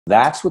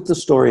That's what the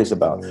story is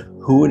about.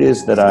 Who it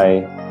is that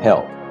I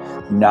help,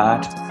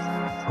 not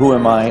who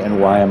am I and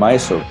why am I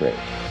so great.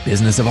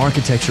 Business of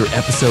Architecture,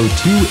 episode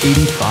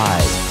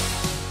 285.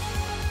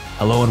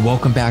 Hello and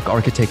welcome back,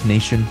 Architect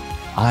Nation.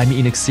 I'm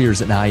Enoch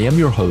Sears and I am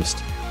your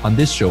host on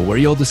this show where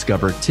you'll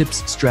discover tips,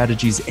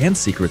 strategies, and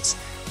secrets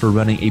for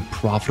running a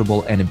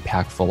profitable and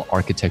impactful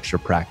architecture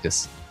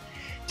practice.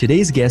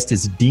 Today's guest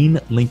is Dean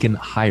Lincoln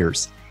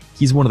Hyers.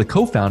 He's one of the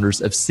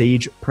co-founders of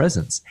Sage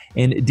Presence,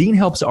 and Dean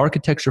helps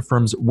architecture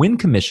firms win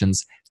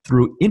commissions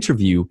through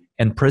interview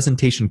and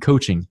presentation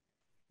coaching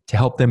to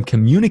help them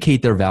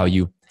communicate their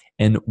value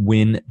and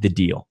win the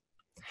deal.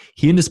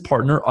 He and his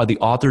partner are the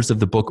authors of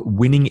the book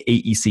Winning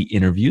AEC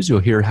Interviews. You'll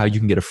hear how you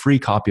can get a free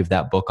copy of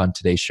that book on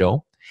today's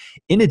show.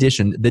 In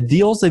addition, the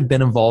deals they've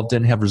been involved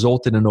in have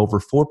resulted in over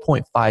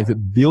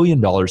 $4.5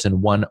 billion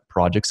in won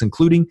projects,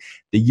 including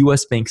the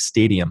USBANK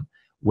Stadium,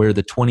 where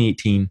the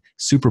 2018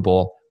 Super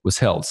Bowl was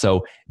held.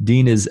 So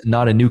Dean is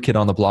not a new kid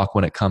on the block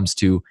when it comes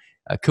to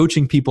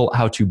coaching people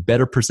how to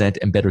better present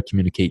and better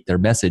communicate their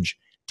message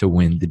to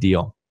win the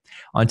deal.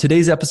 On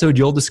today's episode,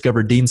 you'll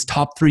discover Dean's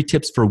top 3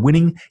 tips for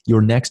winning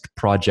your next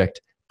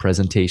project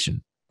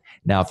presentation.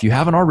 Now, if you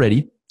haven't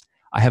already,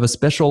 I have a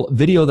special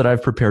video that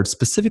I've prepared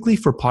specifically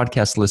for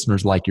podcast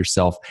listeners like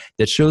yourself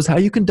that shows how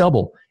you can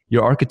double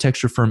your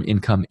architecture firm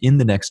income in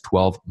the next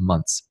 12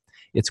 months.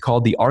 It's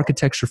called the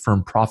Architecture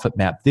Firm Profit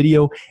Map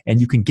video, and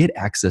you can get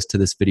access to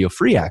this video,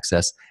 free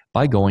access,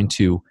 by going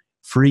to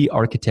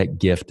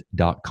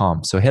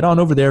freearchitectgift.com. So head on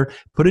over there,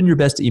 put in your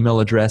best email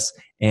address,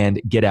 and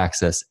get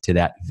access to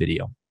that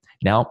video.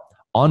 Now,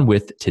 on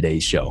with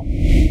today's show.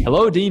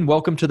 Hello, Dean.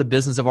 Welcome to the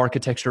Business of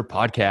Architecture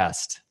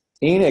podcast.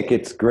 Enoch,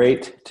 it's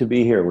great to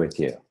be here with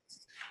you.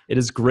 It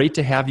is great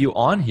to have you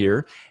on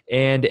here.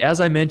 And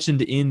as I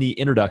mentioned in the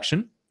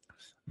introduction,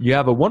 you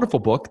have a wonderful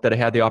book that I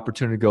had the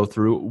opportunity to go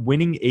through,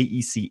 Winning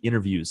AEC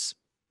Interviews.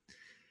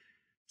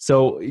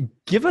 So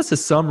give us a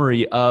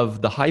summary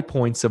of the high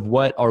points of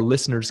what our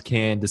listeners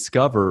can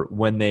discover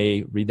when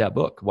they read that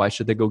book. Why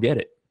should they go get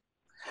it?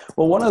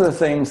 Well, one of the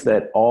things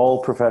that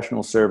all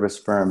professional service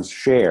firms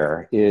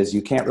share is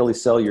you can't really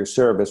sell your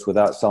service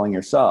without selling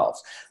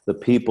yourselves. The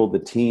people, the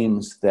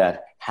teams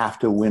that have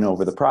to win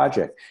over the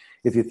project.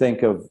 If you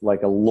think of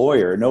like a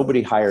lawyer,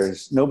 nobody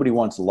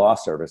wants law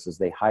services,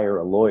 they hire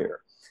a lawyer.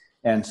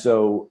 And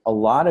so a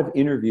lot of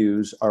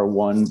interviews are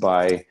won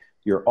by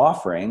your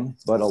offering,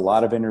 but a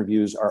lot of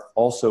interviews are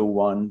also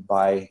won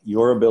by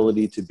your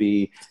ability to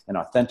be an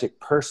authentic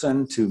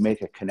person, to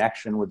make a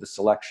connection with the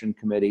selection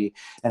committee,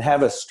 and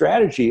have a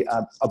strategy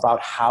about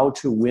how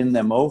to win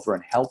them over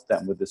and help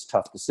them with this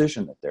tough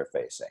decision that they're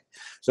facing.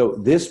 So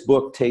this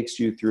book takes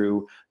you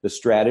through the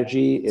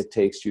strategy, it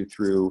takes you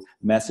through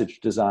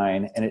message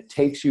design, and it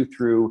takes you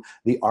through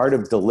the art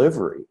of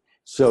delivery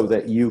so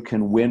that you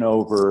can win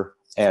over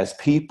as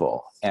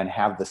people and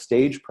have the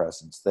stage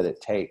presence that it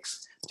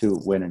takes to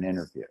win an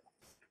interview.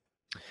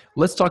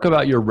 Let's talk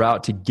about your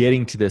route to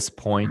getting to this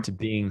point, to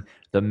being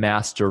the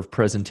master of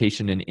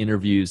presentation and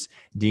interviews.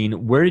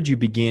 Dean, where did you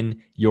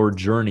begin your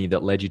journey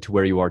that led you to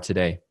where you are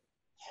today?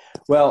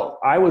 Well,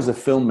 I was a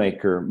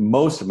filmmaker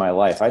most of my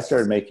life. I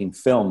started making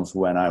films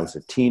when I was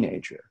a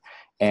teenager.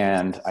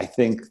 And I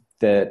think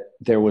that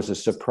there was a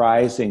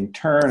surprising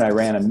turn. I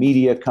ran a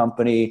media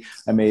company.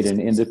 I made an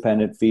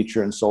independent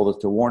feature and sold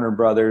it to Warner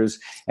Brothers.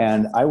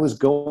 And I was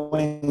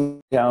going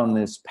down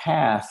this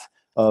path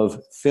of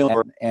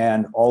film,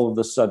 and all of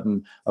a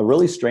sudden, a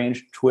really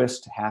strange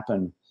twist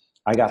happened.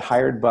 I got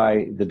hired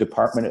by the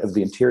Department of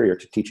the Interior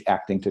to teach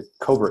acting to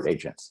covert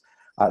agents.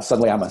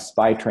 Suddenly, I'm a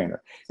spy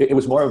trainer. It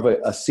was more of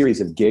a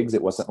series of gigs.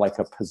 It wasn't like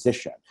a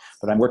position.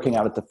 But I'm working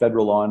out at the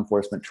Federal Law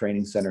Enforcement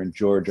Training Center in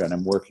Georgia, and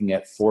I'm working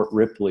at Fort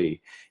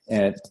Ripley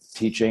and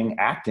teaching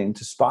acting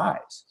to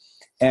spies.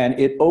 And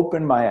it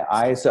opened my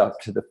eyes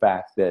up to the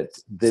fact that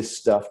this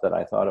stuff that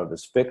I thought of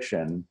as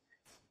fiction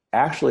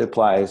actually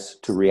applies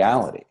to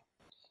reality.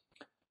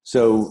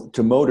 So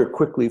to motor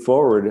quickly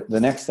forward, the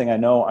next thing I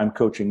know, I'm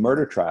coaching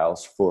murder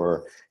trials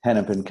for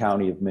Hennepin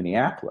County of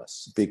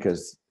Minneapolis,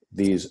 because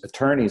these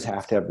attorneys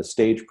have to have the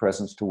stage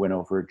presence to win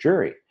over a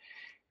jury.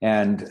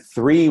 And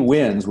 3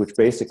 wins, which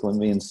basically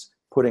means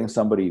putting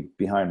somebody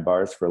behind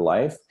bars for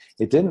life,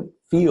 it didn't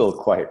feel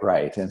quite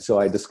right. And so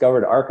I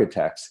discovered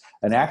Architects,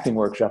 an acting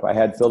workshop I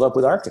had filled up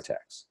with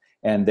architects,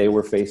 and they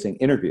were facing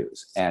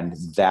interviews. And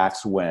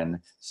that's when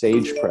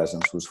Sage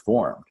Presence was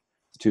formed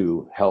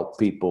to help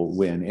people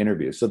win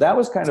interviews. So that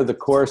was kind of the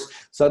course.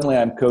 Suddenly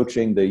I'm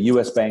coaching the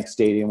USBANK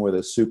Stadium where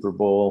the Super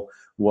Bowl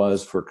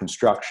was for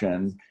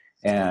construction.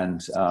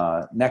 And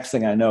next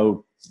thing I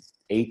know,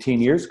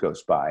 18 years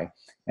goes by,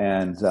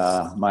 and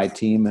my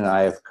team and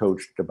I have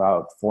coached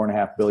about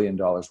 $4.5 billion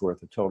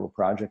worth of total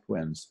project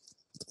wins.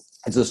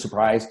 It's a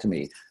surprise to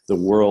me. The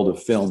world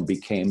of film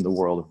became the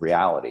world of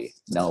reality,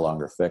 no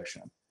longer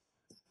fiction.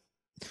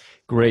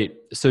 Great.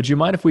 So do you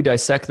mind if we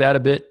dissect that a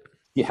bit?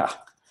 Yeah,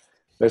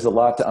 there's a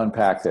lot to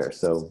unpack there,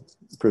 so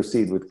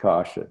proceed with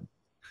caution.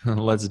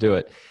 Let's do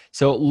it.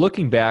 So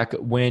looking back,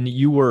 when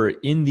you were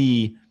in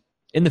the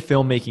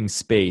filmmaking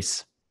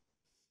space,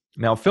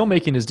 now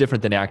filmmaking is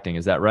different than acting,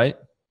 is that right?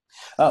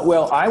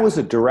 Well, I was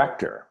a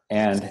director,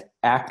 and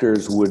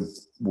actors would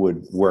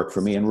work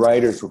for me, and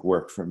writers would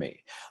work for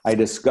me.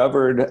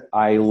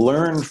 I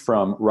learned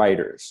from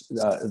writers.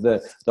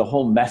 The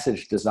whole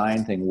message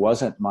design thing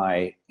wasn't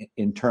my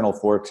internal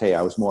forte.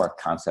 I was more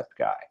a concept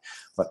guy,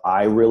 but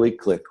I really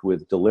clicked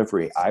with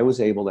delivery. I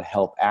was able to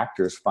help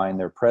actors find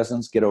their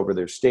presence, get over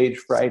their stage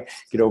fright,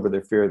 get over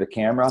their fear of the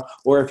camera.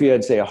 Or if you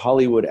had, say, a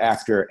Hollywood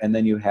actor, and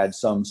then you had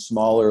some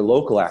smaller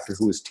local actor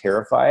who was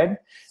terrified,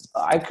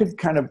 I could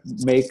kind of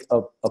make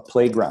a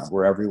playground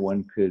where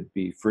everyone could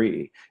be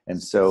free.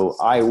 And so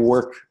I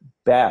worked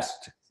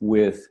best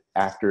with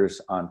actors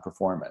on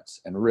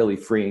performance and really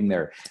freeing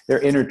their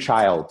inner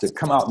child to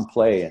come out and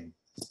play and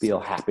feel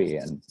happy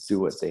and do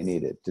what they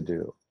needed to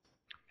do.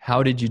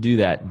 How did you do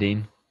that,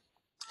 Dean?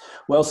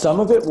 Well, some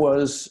of it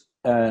was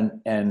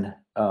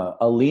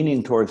a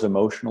leaning towards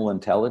emotional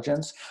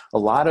intelligence. A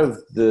lot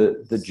of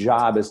the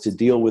job is to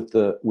deal with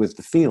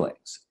the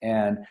feelings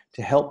and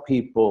to help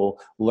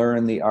people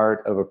learn the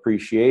art of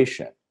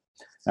appreciation.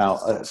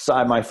 Now,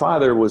 my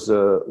father was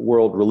a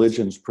world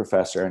religions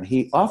professor, and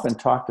he often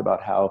talked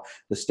about how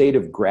the state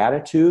of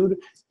gratitude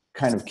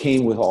kind of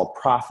came with all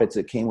prophets.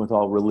 It came with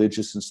all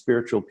religious and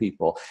spiritual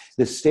people.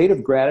 The state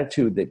of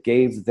gratitude that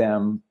gave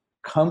them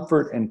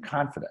comfort and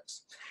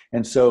confidence.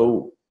 And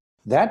so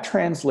that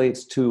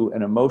translates to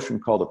an emotion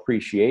called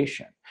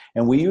appreciation.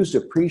 And we used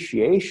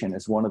appreciation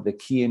as one of the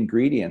key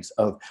ingredients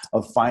of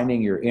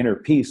finding your inner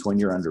peace when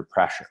you're under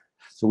pressure.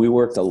 So we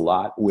worked a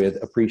lot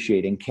with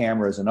appreciating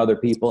cameras and other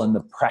people and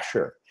the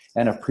pressure.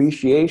 And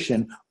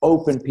appreciation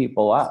opened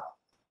people up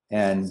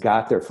and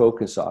got their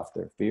focus off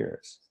their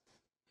fears.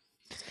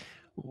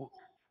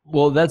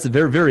 Well, that's a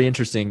very, very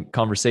interesting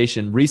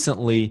conversation.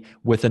 Recently,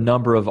 with a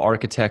number of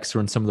architects who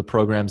are in some of the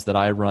programs that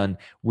I run,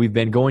 we've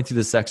been going through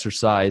this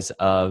exercise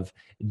of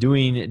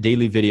doing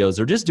daily videos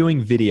or just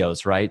doing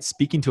videos, right?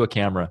 Speaking to a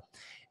camera.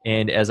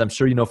 And as I'm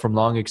sure you know from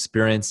long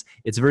experience,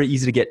 it's very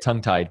easy to get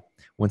tongue-tied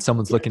when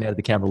someone's looking at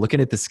the camera, looking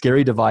at the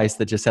scary device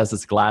that just has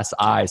this glass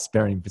eye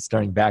staring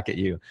back at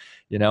you,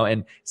 you know?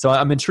 And so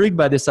I'm intrigued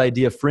by this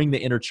idea of freeing the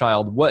inner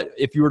child. What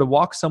if you were to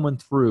walk someone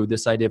through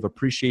this idea of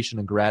appreciation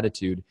and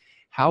gratitude?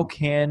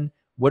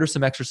 What are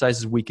some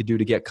exercises we could do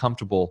to get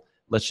comfortable?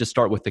 Let's just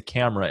start with the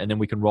camera, and then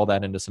we can roll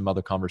that into some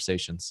other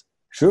conversations.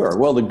 Sure.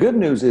 Well, the good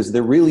news is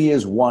there really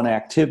is one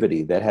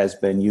activity that has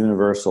been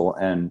universal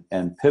and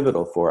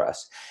pivotal for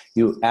us.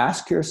 You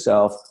ask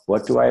yourself,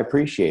 what do I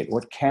appreciate?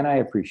 What can I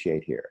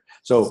appreciate here?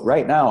 So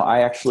right now,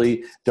 I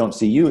actually don't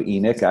see you,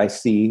 Enoch. I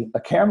see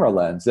a camera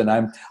lens, and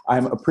I'm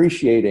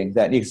appreciating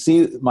that. You can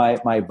see my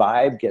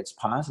vibe gets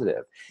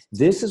positive.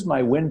 This is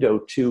my window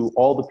to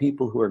all the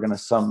people who are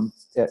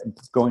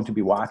going to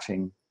be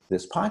watching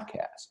this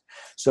podcast.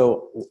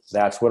 So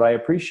that's what I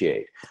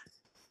appreciate.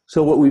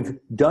 So what we've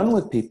done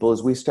with people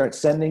is we start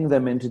sending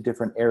them into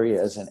different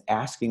areas and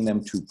asking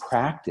them to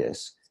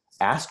practice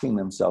asking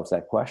themselves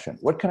that question.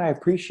 What can I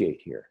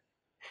appreciate here?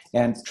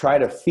 And try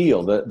to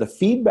feel the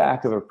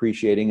feedback of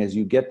appreciating is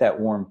you get that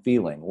warm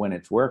feeling when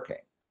it's working.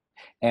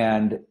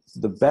 And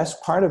the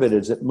best part of it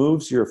is it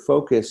moves your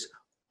focus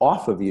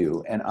off of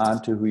you and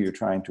onto who you're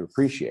trying to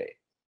appreciate.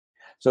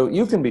 So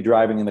you can be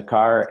driving in the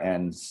car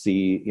and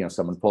see,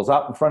 someone pulls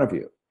out in front of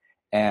you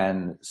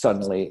and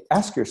suddenly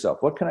ask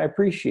yourself, what can I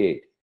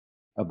appreciate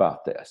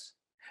about this?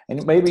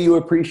 And maybe you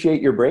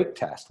appreciate your brake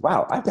test.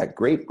 Wow, I've got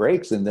great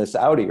brakes in this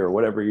Audi or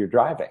whatever you're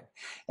driving.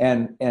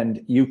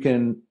 And you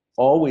can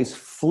always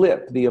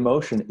flip the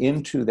emotion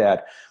into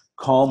that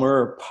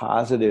calmer,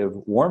 positive,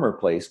 warmer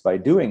place by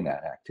doing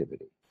that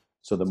activity.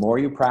 So the more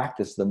you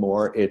practice, the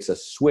more it's a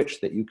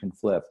switch that you can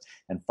flip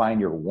and find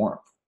your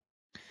warmth.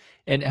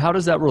 And how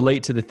does that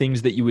relate to the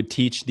things that you would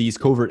teach these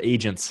covert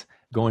agents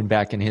going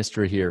back in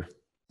history here?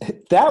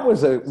 That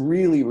was a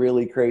really,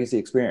 really crazy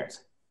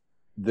experience.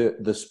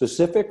 The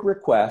specific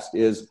request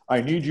is,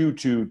 I need you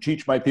to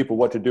teach my people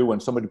what to do when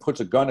somebody puts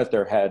a gun at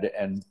their head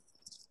and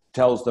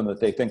tells them that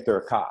they think they're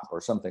a cop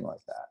or something like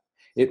that.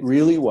 It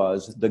really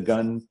was the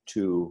gun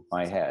to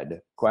my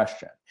head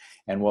question.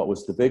 And what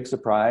was the big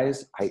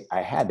surprise?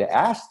 I had to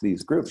ask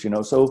these groups,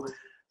 so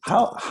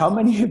how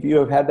many of you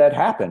have had that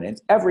happen? And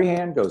every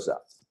hand goes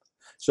up.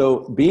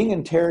 So being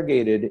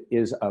interrogated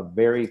is a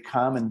very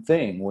common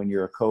thing when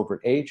you're a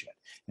covert agent.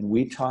 And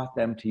we taught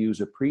them to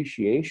use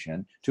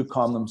appreciation to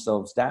calm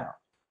themselves down.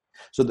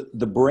 So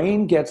the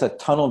brain gets a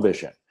tunnel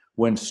vision.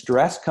 When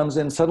stress comes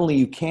in, suddenly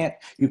you can't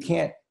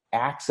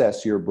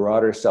access your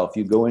broader self.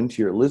 You go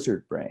into your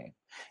lizard brain.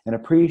 And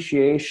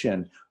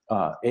appreciation,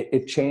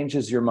 it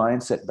changes your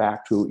mindset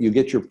back to, you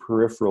get your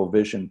peripheral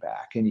vision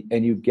back,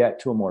 and you get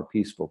to a more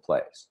peaceful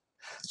place.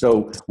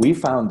 So we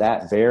found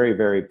that very,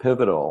 very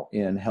pivotal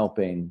in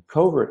helping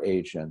covert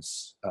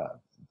agents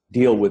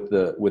deal with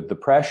the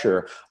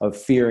pressure of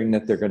fearing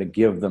that they're going to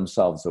give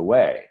themselves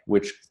away,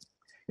 which,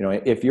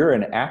 if you're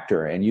an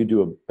actor and you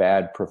do a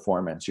bad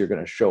performance, you're going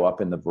to show up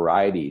in the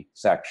variety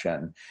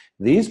section.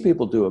 These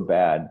people do a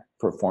bad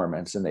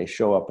performance and they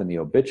show up in the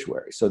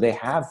obituary. So they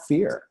have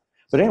fear.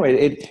 But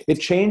anyway, it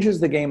changes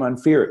the game on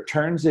fear. It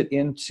turns it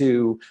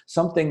into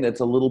something that's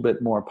a little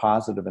bit more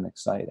positive and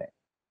exciting.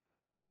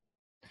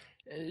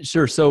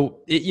 Sure. So,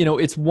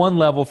 it's one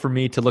level for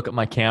me to look at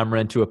my camera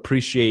and to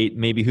appreciate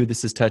maybe who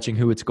this is touching,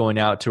 who it's going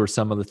out to, or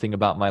some other thing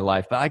about my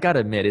life. But I got to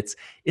admit,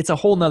 it's a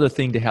whole nother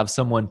thing to have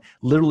someone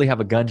literally have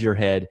a gun to your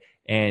head.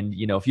 And,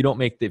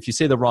 if you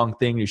say the wrong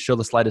thing, you show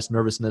the slightest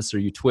nervousness, or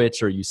you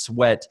twitch, or you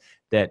sweat,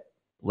 that,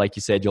 like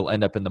you said, you'll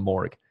end up in the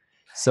morgue.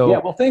 So yeah,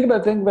 well, think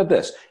about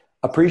this.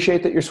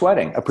 Appreciate that you're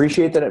sweating.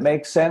 Appreciate that it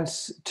makes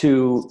sense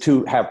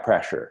to have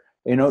pressure.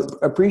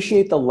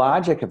 Appreciate the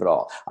logic of it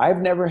all.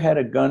 I've never had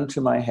a gun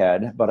to my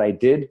head, but I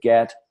did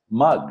get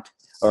mugged,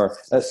 or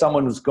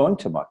someone was going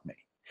to mug me.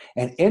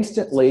 And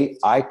instantly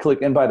I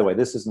click, and by the way,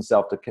 this isn't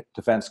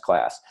self-defense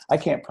class. I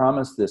can't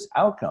promise this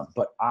outcome,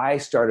 but I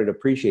started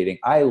appreciating.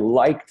 I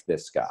liked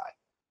this guy.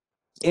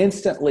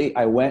 Instantly,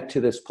 I went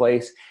to this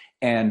place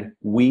and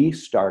we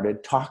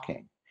started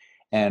talking.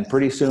 And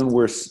pretty soon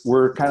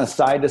we're kind of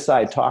side to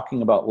side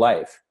talking about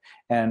life.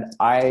 And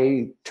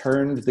I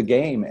turned the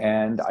game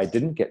and I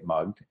didn't get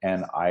mugged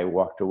and I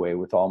walked away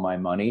with all my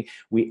money.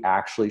 We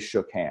actually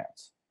shook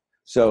hands.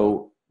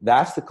 So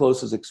that's the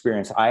closest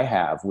experience I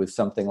have with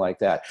something like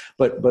that.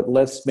 But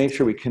let's make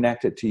sure we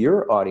connect it to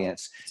your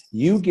audience.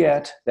 You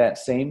get that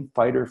same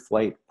fight or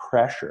flight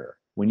pressure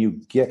when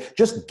you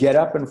just get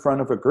up in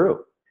front of a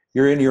group.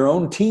 You're in your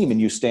own team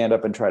and you stand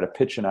up and try to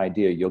pitch an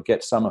idea. You'll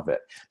get some of it.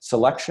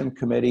 Selection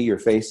committee, you're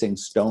facing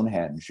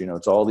Stonehenge.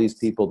 It's all these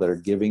people that are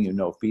giving you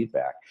no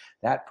feedback.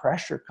 That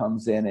pressure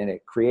comes in and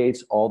it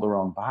creates all the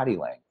wrong body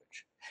language.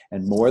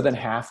 And more than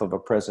half of a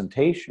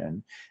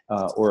presentation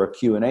or a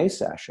Q&A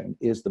session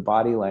is the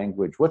body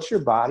language. What's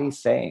your body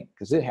saying?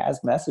 Because it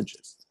has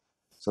messages.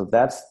 So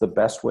that's the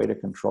best way to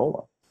control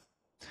them.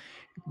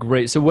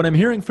 Great. So what I'm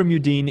hearing from you,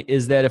 Dean,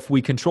 is that if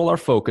we control our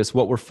focus,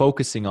 what we're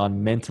focusing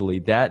on mentally,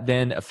 that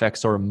then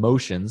affects our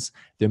emotions,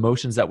 the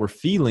emotions that we're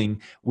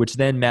feeling, which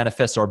then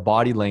manifests our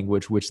body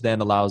language, which then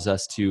allows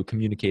us to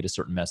communicate a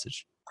certain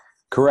message.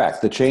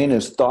 Correct. The chain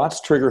is thoughts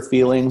trigger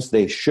feelings.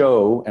 They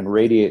show and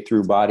radiate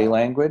through body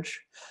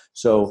language.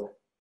 So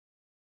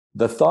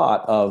the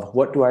thought of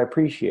what do I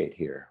appreciate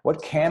here?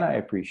 What can I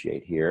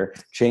appreciate here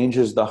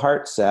changes the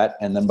heart set,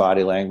 and then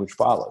body language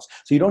follows.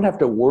 So you don't have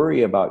to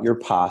worry about your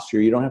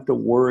posture. You don't have to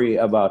worry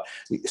about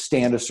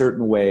stand a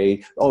certain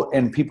way. Oh,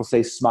 and people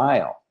say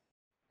smile.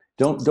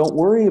 Don't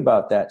worry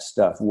about that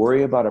stuff.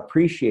 Worry about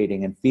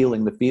appreciating and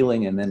feeling the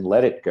feeling and then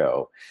let it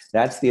go.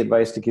 That's the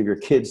advice to give your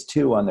kids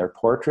too on their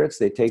portraits.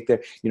 They take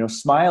their,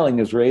 smiling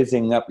is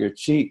raising up your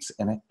cheeks,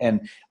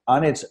 and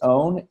on its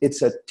own,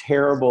 it's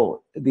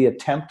the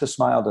attempt to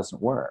smile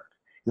doesn't work.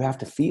 You have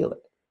to feel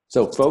it.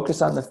 So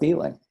focus on the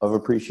feeling of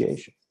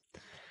appreciation.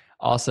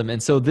 Awesome.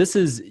 And so this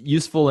is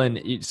useful.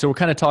 And so we're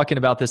kind of talking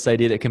about this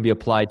idea that can be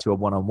applied to a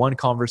one-on-one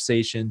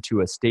conversation,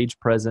 to a stage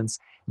presence.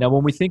 Now,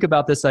 when we think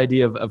about this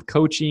idea of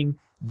coaching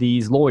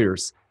these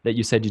lawyers that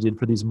you said you did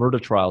for these murder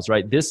trials,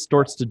 right? This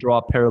starts to draw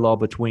a parallel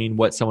between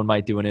what someone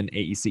might do in an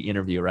AEC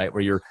interview, right?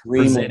 Where you're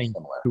presenting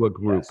to a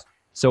group. Yes.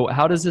 So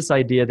how does this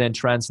idea then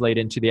translate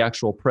into the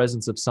actual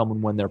presence of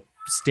someone when they're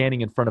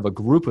standing in front of a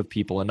group of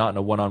people and not in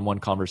a one-on-one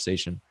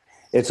conversation?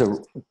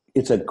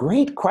 It's a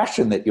great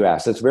question that you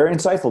asked. It's very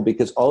insightful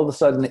because all of a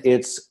sudden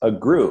it's a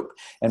group.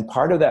 And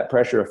part of that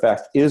pressure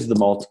effect is the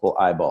multiple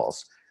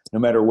eyeballs. No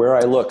matter where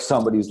I look,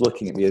 somebody's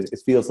looking at me. It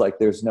feels like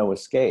there's no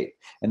escape.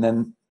 And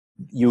then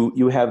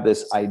you have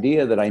this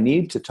idea that I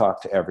need to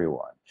talk to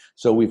everyone.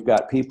 So we've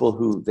got people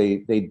who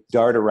they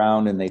dart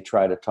around and they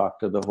try to talk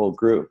to the whole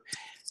group.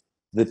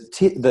 The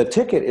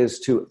ticket is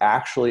to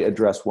actually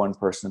address one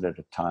person at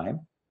a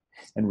time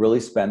and really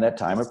spend that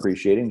time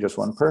appreciating just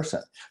one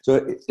person.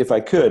 So if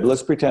I could,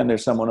 let's pretend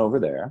there's someone over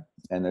there,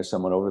 and there's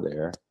someone over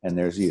there, and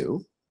there's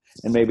you,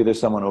 and maybe there's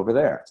someone over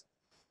there.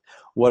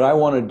 What I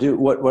want to do,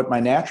 what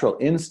my natural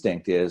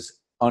instinct is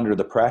under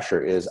the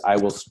pressure is I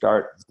will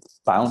start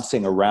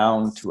bouncing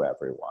around to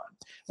everyone,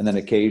 and then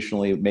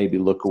occasionally maybe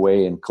look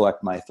away and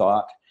collect my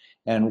thought.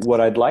 And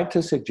what I'd like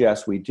to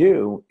suggest we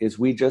do is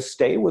we just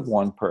stay with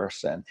one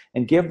person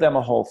and give them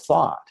a whole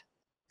thought.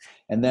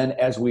 And then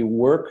as we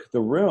work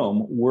the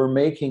room, we're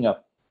making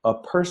a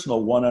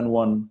personal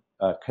one-on-one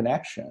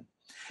connection.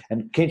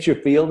 And can't you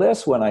feel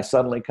this when I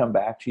suddenly come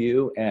back to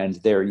you and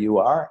there you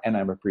are and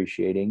I'm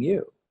appreciating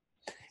you?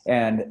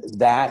 And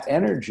that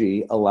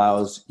energy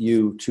allows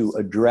you to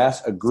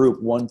address a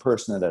group one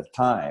person at a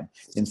time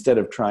instead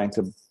of trying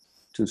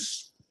to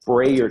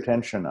spray your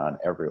attention on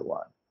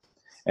everyone.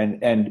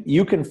 And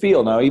you can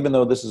feel now, even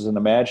though this is an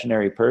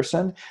imaginary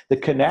person, the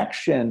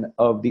connection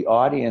of the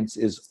audience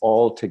is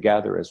all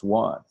together as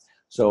one.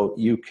 So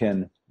you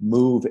can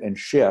move and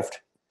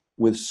shift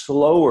with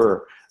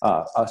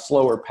a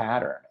slower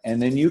pattern. And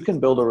then you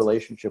can build a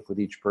relationship with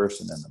each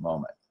person in the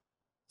moment.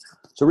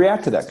 So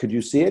react to that. Could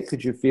you see it?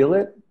 Could you feel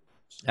it?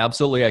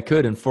 Absolutely, I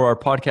could. And for our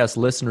podcast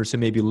listeners who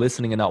may be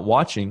listening and not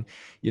watching,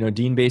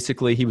 Dean,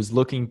 basically, he was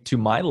looking to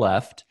my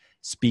left,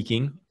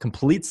 speaking,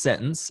 complete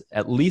sentence,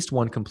 at least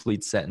one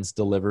complete sentence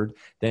delivered.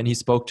 Then he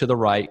spoke to the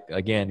right,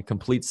 again,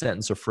 complete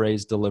sentence or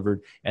phrase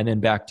delivered, and then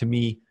back to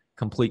me,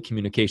 complete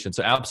communication.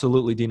 So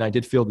absolutely, Dean, I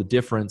did feel the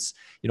difference.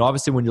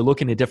 Obviously when you're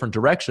looking in a different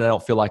direction, I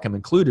don't feel like I'm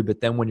included,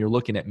 but then when you're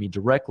looking at me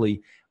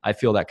directly, I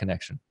feel that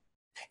connection.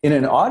 In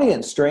an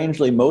audience,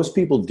 strangely, most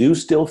people do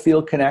still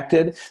feel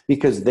connected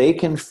because they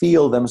can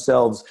feel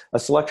themselves. A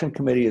selection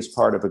committee is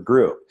part of a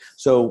group.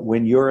 So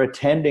when you're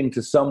attending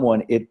to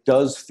someone, it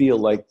does feel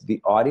like the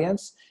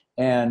audience.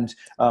 And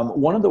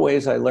one of the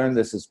ways I learned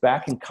this is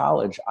back in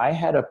college, I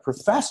had a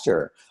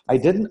professor. I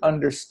didn't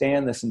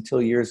understand this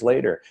until years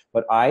later,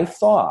 but I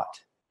thought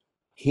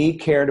he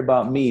cared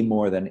about me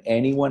more than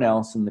anyone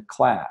else in the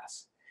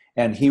class.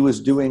 And he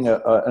was doing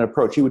an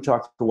approach. He would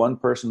talk to one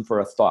person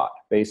for a thought,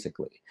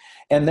 basically.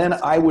 And then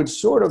I would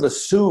sort of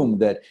assume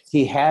that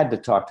he had to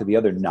talk to the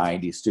other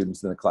 90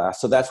 students in the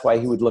class. So that's why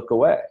he would look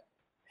away.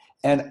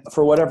 And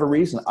for whatever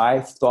reason,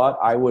 I thought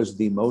I was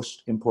the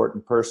most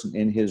important person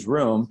in his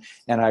room.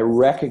 And I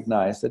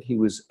recognized that he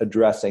was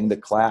addressing the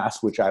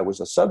class, which I was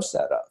a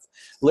subset of.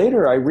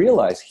 Later, I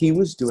realized he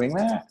was doing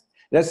that.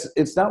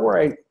 It's not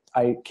where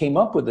I came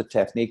up with the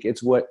technique.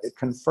 It's what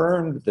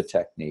confirmed the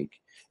technique.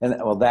 And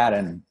well, that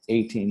and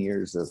 18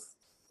 years of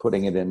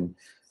putting it in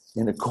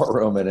a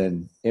courtroom and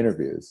in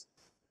interviews.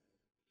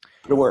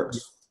 It works.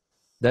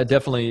 That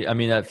definitely,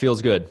 that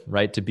feels good,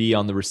 right? To be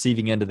on the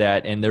receiving end of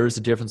that. And there is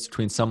a difference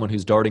between someone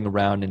who's darting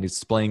around and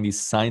displaying these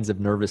signs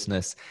of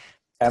nervousness.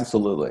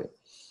 Absolutely.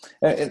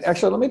 And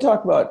actually, let me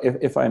talk about,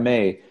 if I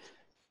may,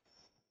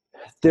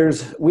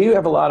 we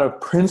have a lot of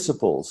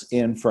principles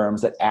in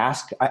firms that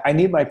ask, I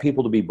need my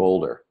people to be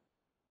bolder.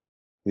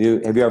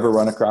 Have you ever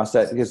run across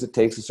that? Because it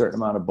takes a certain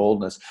amount of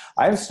boldness.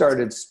 I've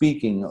started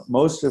speaking.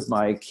 Most of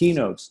my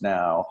keynotes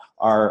now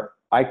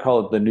I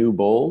call it the new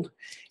bold.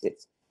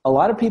 A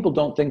lot of people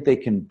don't think they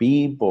can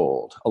be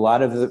bold. A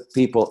lot of the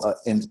people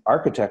in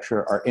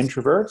architecture are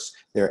introverts.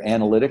 They're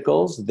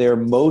analyticals. They're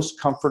most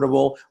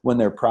comfortable when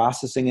they're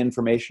processing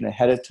information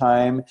ahead of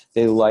time.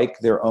 They like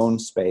their own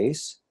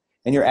space.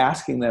 And you're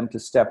asking them to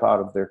step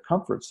out of their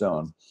comfort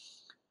zone.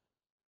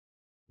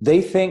 They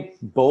think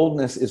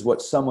boldness is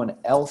what someone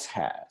else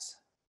has.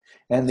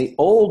 And the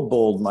old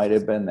bold might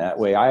have been that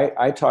way.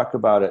 I talk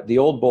about it. The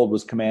old bold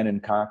was command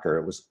and conquer.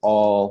 It was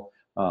all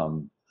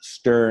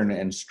stern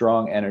and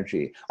strong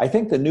energy. I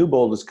think the new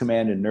bold is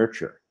command and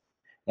nurture.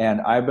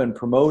 And I've been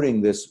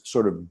promoting this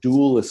sort of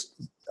dualistic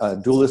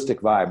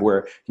vibe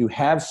where you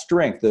have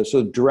strength.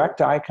 So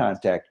direct eye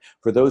contact,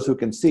 for those who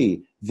can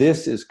see,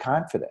 this is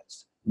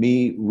confidence.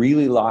 Me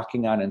really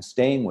locking on and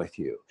staying with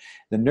you.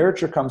 The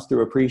nurture comes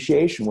through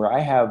appreciation, where I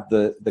have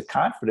the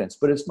confidence,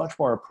 but it's much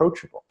more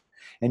approachable.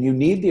 And you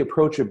need the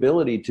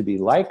approachability to be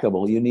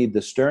likable. You need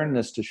the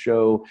sternness to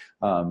show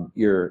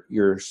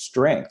your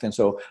strength. And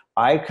so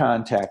eye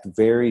contact,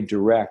 very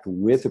direct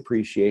with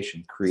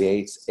appreciation,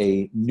 creates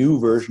a new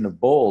version of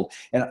bold.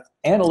 And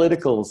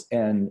analyticals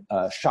and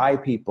shy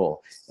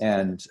people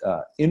and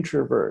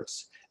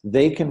introverts,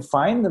 they can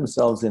find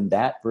themselves in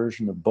that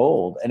version of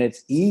bold, and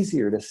it's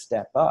easier to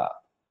step up.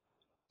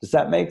 Does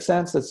that make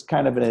sense? It's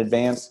kind of an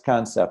advanced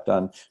concept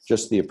on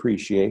just the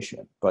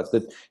appreciation, but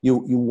that you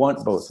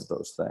want both of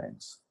those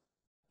things.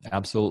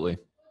 Absolutely.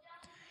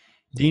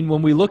 Dean,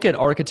 when we look at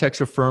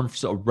architecture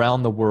firms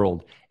around the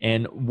world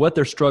and what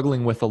they're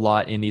struggling with a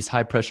lot in these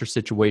high pressure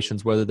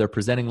situations, whether they're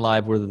presenting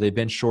live, whether they've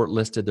been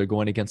shortlisted, they're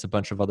going against a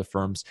bunch of other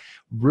firms,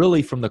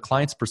 really from the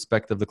client's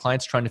perspective, the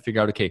client's trying to figure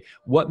out, okay,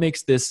 what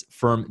makes this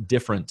firm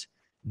different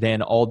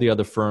than all the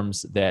other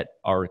firms that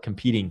are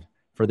competing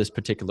for this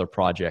particular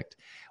project?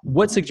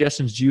 What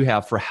suggestions do you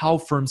have for how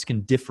firms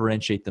can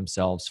differentiate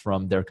themselves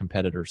from their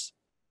competitors?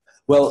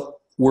 Well,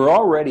 we're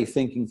already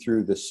thinking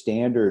through the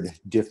standard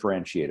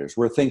differentiators.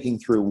 We're thinking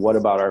through what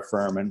about our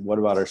firm and what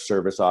about our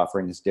service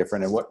offering is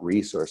different and what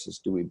resources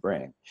do we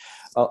bring.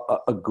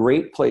 A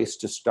great place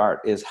to start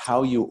is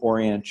how you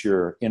orient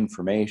your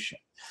information.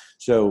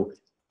 So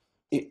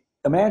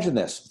imagine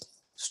this.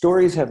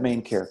 Stories have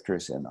main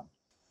characters in them,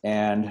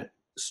 and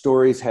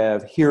stories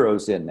have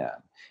heroes in them.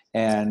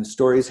 And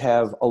stories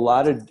have a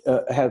lot of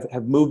have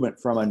movement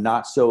from a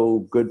not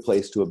so good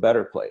place to a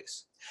better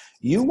place.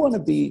 You want to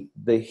be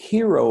the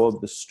hero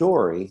of the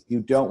story.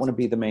 You don't want to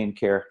be the main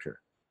character.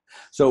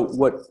 So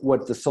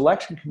what the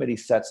selection committee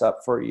sets up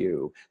for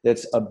you,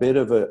 that's a bit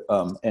of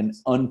an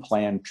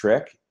unplanned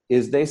trick,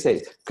 is they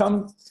say,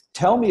 come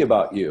tell me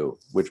about you,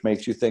 which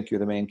makes you think you're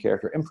the main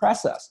character.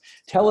 Impress us.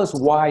 Tell us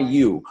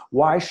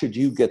why should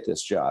you get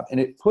this job? And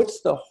it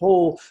puts the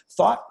whole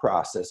thought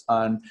process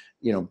on,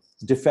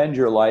 defend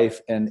your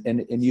life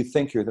and you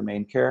think you're the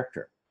main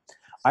character.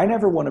 I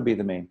never want to be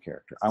the main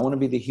character. I want to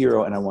be the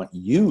hero, and I want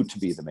you to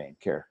be the main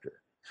character.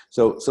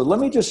 So let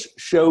me just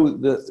show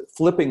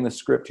flipping the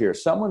script here.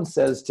 Someone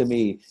says to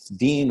me,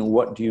 Dean,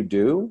 what do you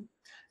do?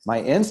 My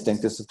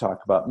instinct is to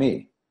talk about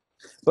me.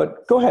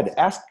 But go ahead,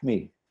 ask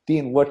me,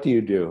 Dean, what do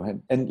you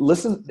do? And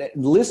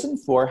listen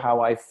for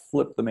how I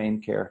flip the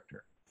main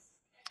character.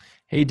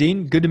 Hey,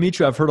 Dean, good to meet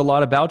you. I've heard a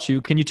lot about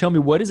you. Can you tell me,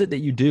 what is it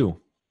that you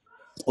do?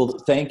 Well,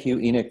 thank you,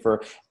 Enoch,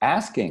 for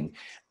asking.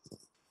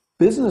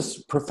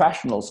 Business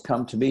professionals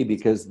come to me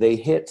because they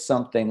hit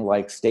something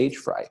like stage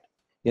fright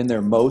in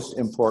their most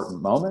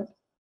important moment,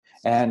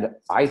 And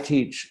I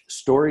teach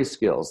story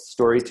skills,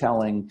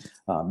 storytelling,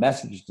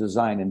 message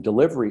design, and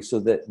delivery so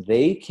that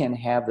they can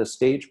have the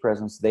stage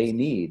presence they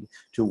need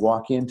to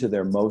walk into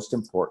their most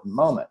important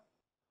moment.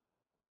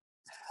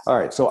 All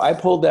right, so I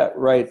pulled that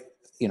right,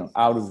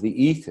 out of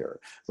the ether.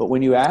 But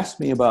when you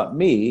asked me about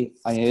me,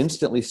 I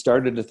instantly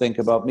started to think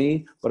about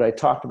me, but I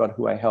talked about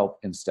who I help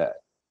instead.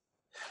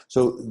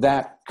 So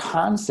that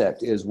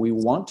concept is we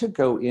want to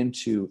go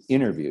into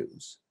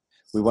interviews.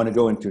 We want to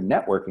go into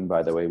networking,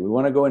 by the way. We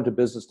want to go into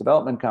business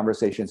development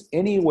conversations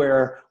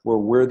anywhere where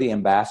we're the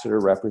ambassador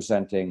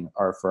representing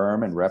our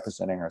firm and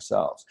representing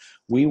ourselves.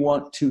 We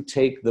want to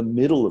take the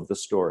middle of the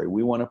story.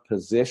 We want to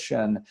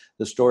position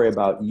the story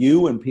about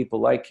you and people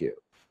like you.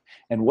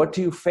 And what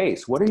do you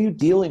face? What are you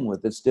dealing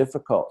with that's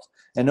difficult?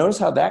 And notice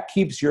how that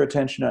keeps your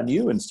attention on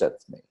you instead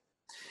of me.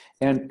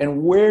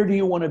 And where do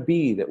you want to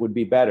be that would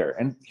be better?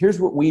 And here's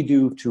what we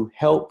do to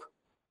help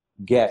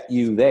get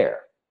you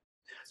there.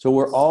 So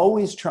we're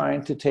always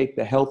trying to take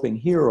the helping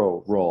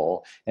hero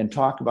role and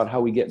talk about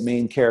how we get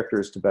main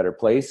characters to better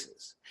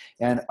places.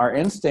 And our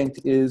instinct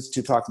is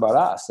to talk about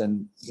us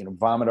and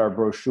vomit our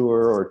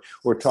brochure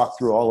or talk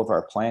through all of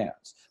our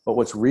plans. But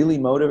what's really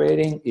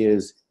motivating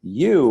is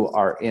you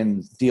are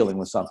in dealing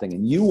with something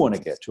and you want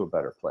to get to a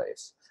better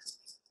place.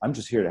 I'm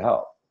just here to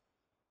help.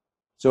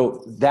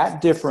 So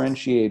that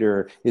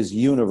differentiator is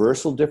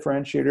universal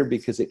differentiator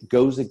because it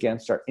goes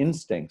against our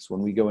instincts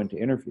when we go into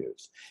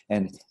interviews.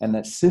 And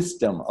that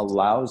system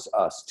allows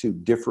us to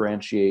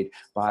differentiate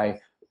by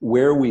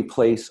where we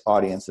place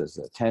audiences'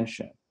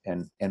 attention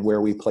and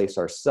where we place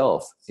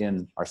ourselves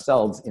in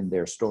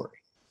their story.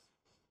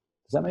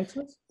 Does that make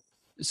sense?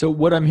 So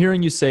what I'm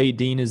hearing you say,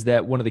 Dean, is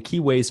that one of the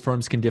key ways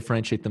firms can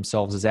differentiate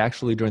themselves is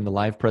actually during the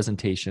live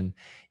presentation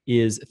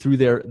is through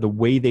the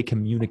way they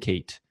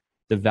communicate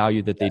the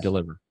value that they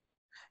deliver.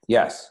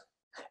 Yes.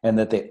 And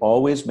that they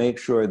always make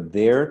sure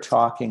they're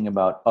talking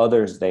about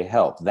others they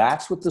help.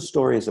 That's what the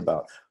story is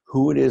about.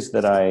 Who it is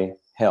that I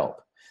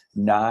help,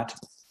 not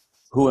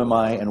who am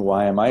I and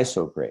why am I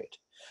so great.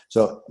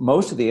 So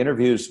most of the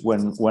interviews,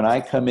 when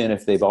I come in,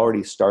 if they've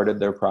already started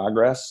their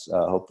progress,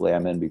 hopefully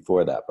I'm in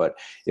before that, but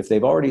if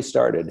they've already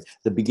started,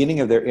 the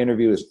beginning of their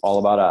interview is all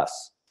about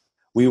us.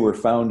 We were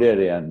founded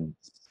in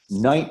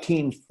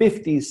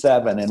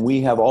 1957 and we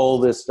have all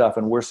this stuff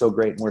and we're so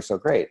great and we're so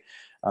great.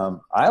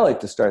 I like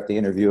to start the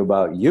interview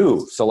about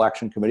you,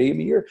 selection committee. I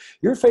mean,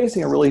 you're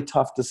facing a really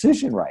tough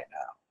decision right now.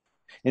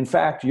 In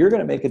fact, you're going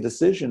to make a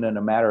decision in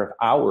a matter of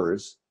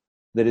hours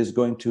that is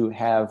going to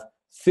have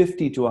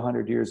 50 to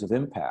 100 years of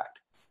impact.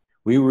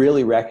 We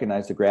really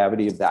recognize the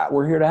gravity of that.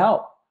 We're here to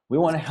help. We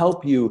want to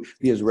help you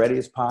be as ready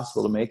as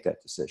possible to make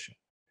that decision.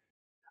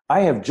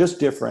 I have just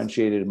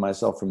differentiated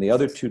myself from the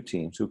other two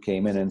teams who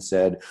came in and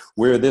said,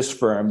 we're this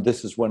firm,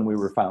 this is when we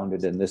were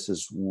founded, and this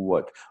is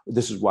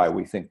why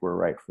we think we're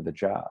right for the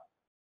job.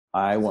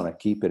 I want to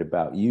keep it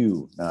about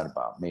you, not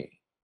about me.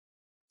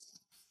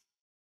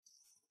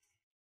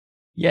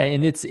 Yeah,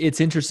 and it's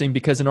interesting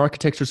because in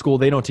architecture school,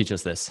 they don't teach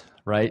us this,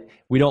 right?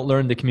 We don't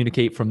learn to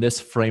communicate from this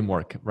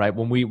framework, right?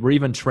 When we're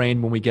even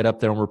trained when we get up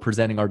there and we're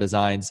presenting our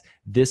designs,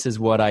 this is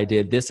what I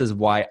did, this is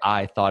why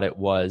I thought it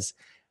was.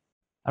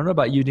 I don't know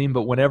about you, Dean,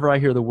 but whenever I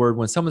hear the word,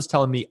 when someone's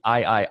telling me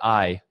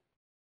I,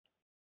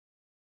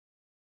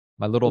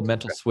 my little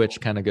mental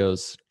switch kind of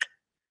goes.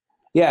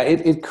 Yeah,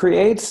 it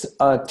creates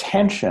a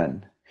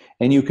tension,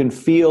 and you can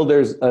feel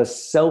there's a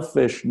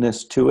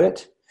selfishness to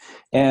it.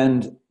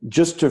 And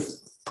just to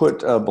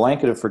put a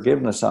blanket of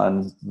forgiveness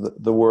on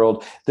the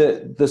world,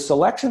 the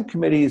selection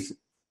committees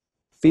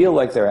feel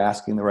like they're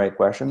asking the right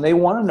question. They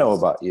want to know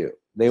about you.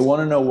 They want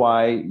to know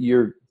why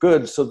you're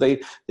good. So they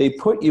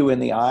put you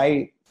in the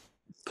I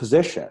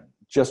position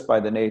just by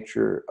the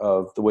nature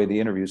of the way the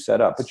interview is set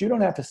up. But you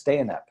don't have to stay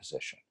in that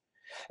position.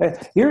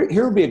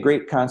 Here would be a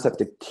great concept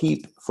to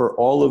keep for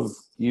all of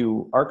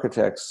you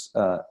architects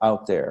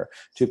out there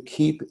to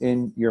keep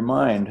in your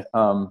mind.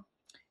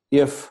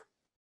 If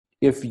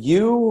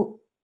you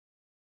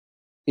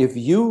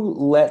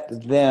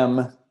let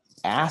them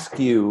ask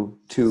you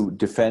to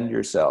defend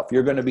yourself,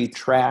 you're going to be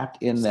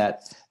trapped in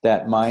that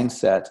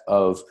mindset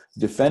of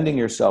defending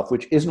yourself,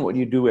 which isn't what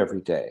you do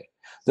every day.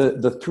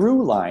 The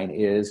through line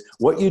is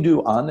what you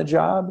do on the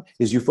job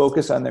is you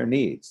focus on their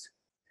needs.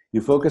 You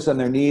focus on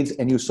their needs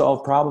and you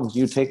solve problems.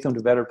 You take them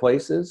to better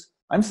places.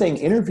 I'm saying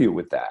interview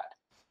with that.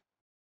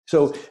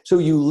 So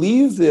you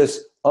leave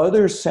this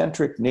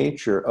other-centric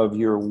nature of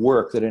your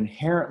work that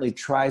inherently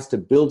tries to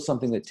build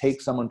something that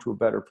takes someone to a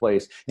better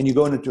place, and you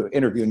go into an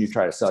interview and you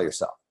try to sell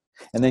yourself.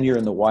 And then you're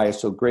in the why is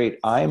so great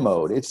I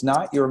mode. It's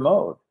not your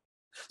mode.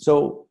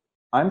 So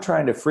I'm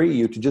trying to free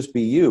you to just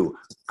be you.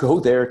 Go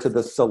there to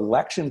the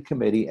selection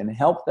committee and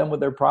help them with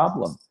their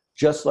problem,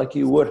 just like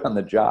you would on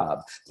the job.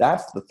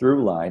 That's the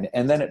through line.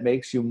 And then it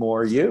makes you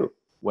more you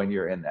when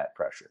you're in that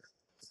pressure.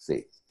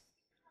 See?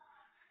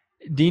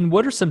 Dean,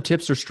 what are some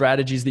tips or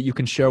strategies that you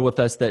can share with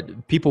us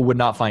that people would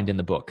not find in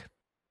the book?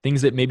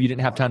 Things that maybe you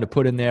didn't have time to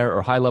put in there,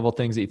 or high-level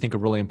things that you think are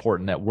really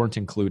important that weren't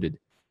included?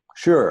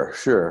 Sure.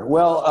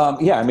 Well,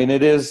 yeah, I mean,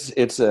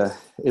 it's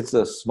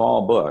a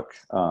small book.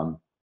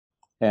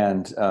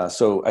 And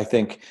so I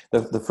think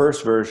the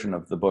first version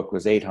of the book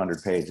was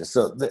 800 pages.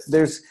 So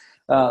there's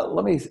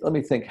let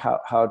me think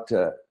how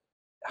to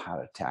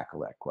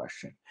tackle that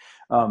question.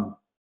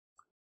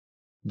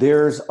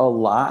 There's a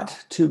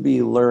lot to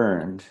be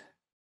learned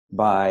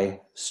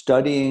by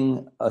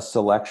studying a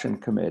selection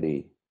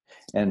committee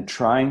and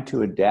trying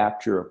to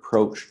adapt your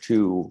approach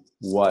to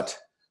what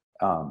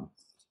kind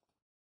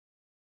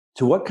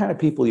of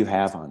people you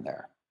have on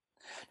there.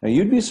 Now,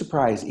 you'd be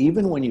surprised,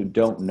 even when you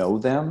don't know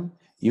them,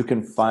 you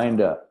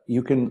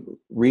can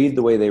read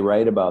the way they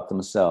write about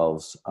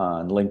themselves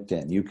on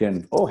LinkedIn. You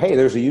can, oh, hey,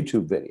 there's a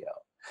YouTube video.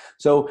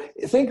 So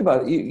think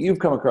about it. You've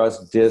come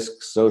across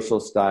DISC, social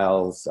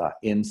styles,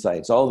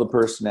 insights, all the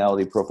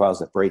personality profiles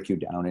that break you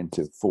down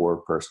into 4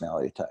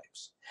 personality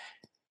types.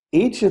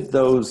 Each of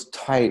those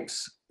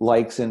types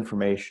likes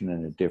information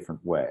in a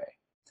different way.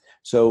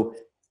 So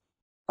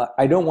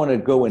I don't want to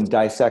go and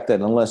dissect that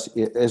unless,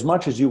 as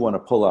much as you want to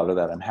pull out of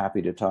that, I'm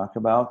happy to talk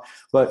about.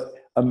 But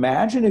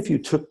imagine if you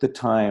took the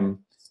time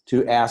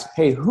to ask,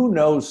 hey, who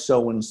knows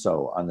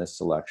so-and-so on this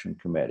selection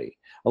committee?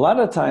 A lot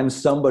of times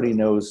somebody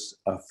knows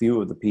a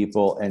few of the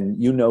people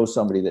and you know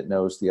somebody that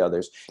knows the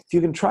others. If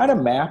you can try to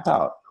map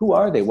out who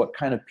are they, what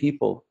kind of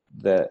people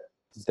that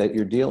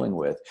you're dealing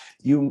with,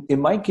 it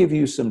might give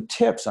you some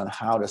tips on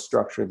how to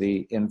structure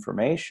the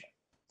information.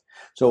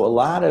 So a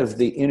lot of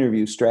the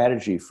interview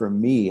strategy for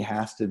me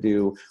has to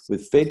do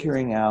with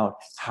figuring out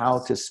how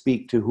to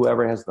speak to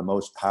whoever has the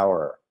most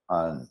power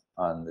on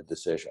the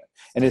decision.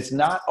 And it's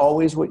not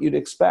always what you'd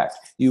expect.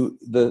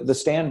 The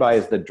standby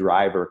is the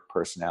driver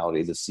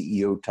personality, the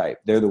CEO type.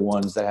 They're the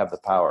ones that have the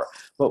power.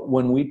 But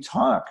when we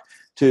talk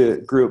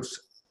to groups,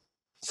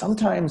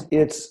 sometimes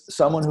it's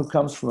someone who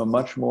comes from a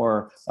much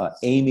more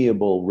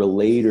amiable,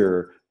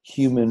 relator,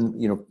 human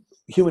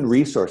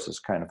resources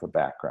kind of a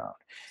background.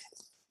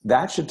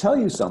 That should tell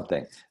you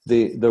something.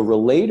 The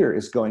relator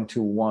is going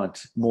to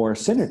want more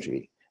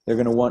synergy. They're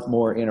going to want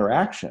more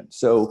interaction.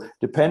 So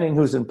depending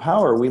who's in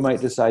power, we might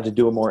decide to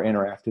do a more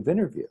interactive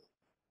interview.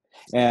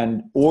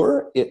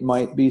 Or it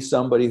might be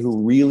somebody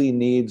who really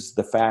needs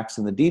the facts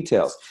and the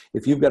details.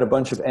 If you've got a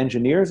bunch of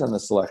engineers on the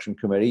selection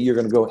committee, you're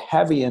going to go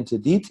heavy into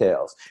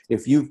details.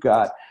 If you've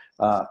got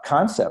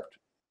concept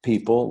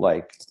people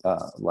like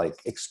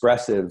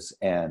expressives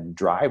and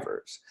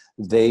drivers,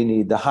 they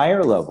need the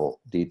higher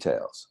level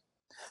details.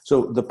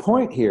 So the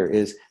point here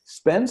is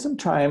spend some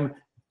time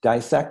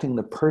dissecting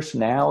the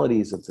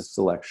personalities of the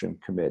selection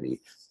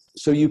committee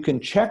so you can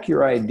check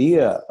your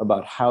idea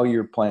about how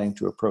you're planning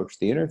to approach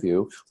the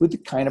interview with the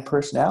kind of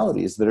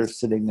personalities that are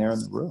sitting there in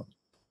the room.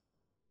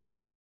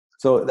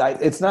 So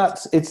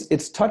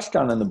it's touched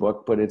on in the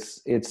book, but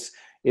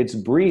it's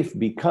brief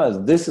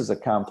because this is a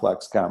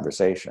complex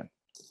conversation.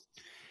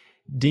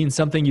 Dean,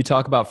 something you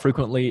talk about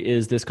frequently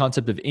is this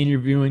concept of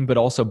interviewing, but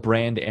also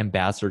brand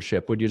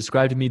ambassadorship. Would you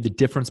describe to me the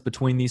difference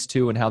between these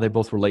two and how they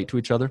both relate to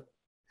each other?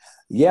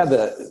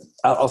 Yeah,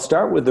 I'll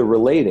start with the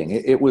relating.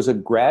 It was a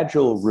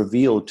gradual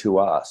reveal to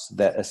us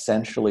that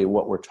essentially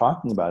what we're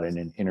talking about in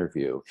an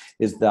interview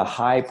is the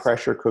high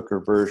pressure cooker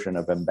version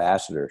of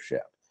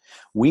ambassadorship.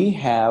 We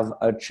have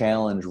a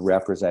challenge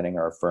representing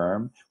our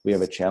firm. We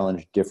have a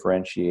challenge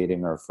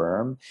differentiating our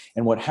firm.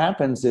 And what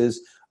happens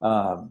is,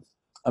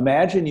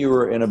 imagine you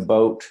were in a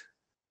boat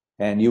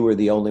and you were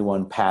the only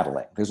one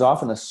paddling. There's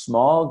often a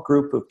small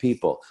group of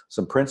people,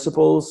 some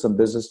principals, some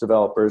business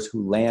developers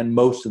who land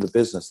most of the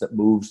business that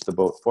moves the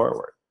boat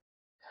forward.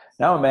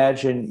 Now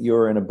imagine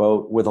you're in a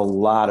boat with a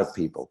lot of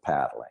people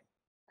paddling.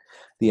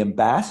 The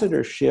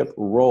ambassadorship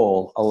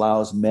role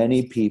allows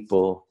many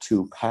people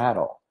to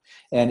paddle.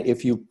 And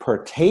if you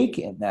partake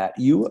in that,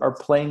 you are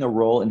playing a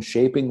role in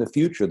shaping the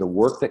future, the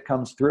work that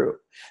comes through.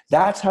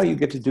 That's how you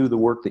get to do the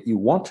work that you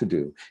want to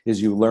do,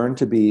 is you learn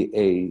to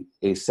be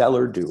a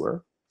seller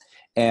doer,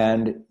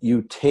 and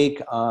you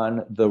take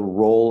on the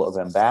role of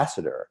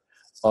ambassador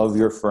of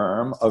your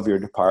firm, of your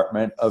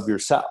department, of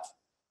yourself.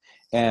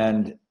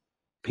 And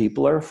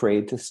people are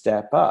afraid to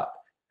step up,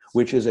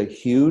 which is a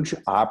huge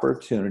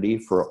opportunity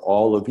for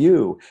all of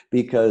you,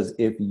 because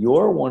if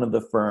you're one of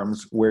the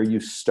firms where you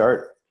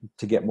start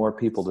to get more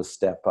people to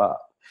step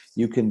up,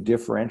 you can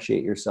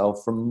differentiate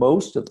yourself from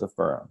most of the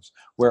firms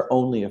where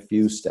only a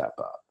few step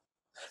up.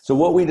 So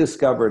what we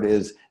discovered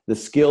is the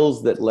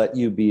skills that let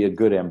you be a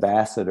good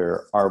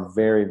ambassador are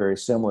very, very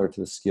similar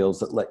to the skills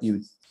that let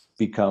you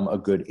become a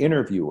good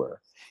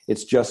interviewer.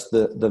 It's just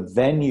the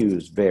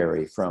venues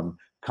vary from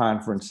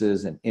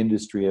conferences and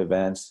industry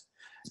events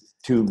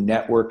to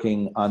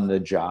networking on the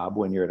job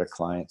when you're at a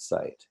client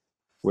site,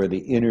 where the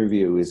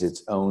interview is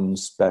its own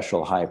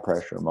special high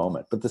pressure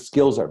moment. But the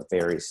skills are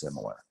very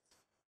similar.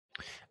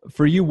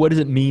 For you, what does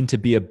it mean to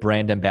be a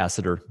brand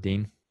ambassador,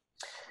 Dean?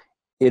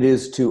 It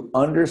is to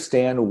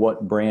understand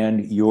what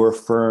brand your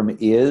firm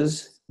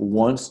is,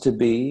 wants to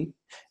be,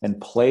 and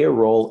play a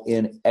role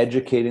in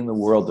educating the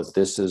world that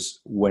this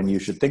is when you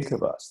should think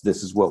of us.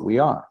 This is what we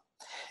are.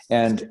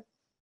 And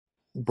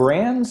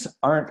brands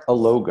aren't a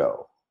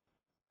logo.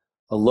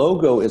 A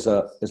logo is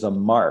a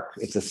mark.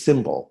 It's a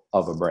symbol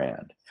of a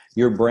brand.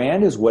 Your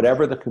brand is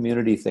whatever the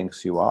community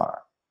thinks you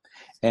are.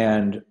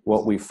 And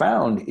what we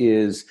found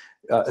is,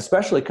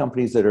 especially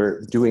companies that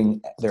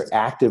they're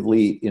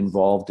actively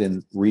involved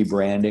in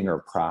rebranding or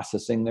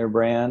processing their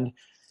brand,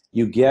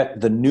 you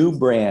get the new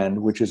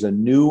brand, which is a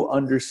new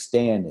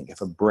understanding.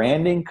 If a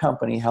branding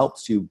company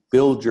helps you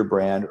build your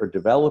brand or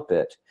develop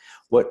it,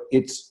 what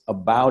it's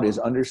about is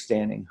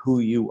understanding who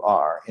you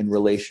are in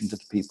relation to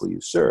the people you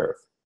serve.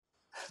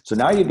 So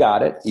now you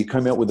got it. You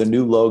come out with a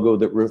new logo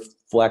that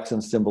reflects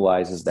and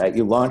symbolizes that.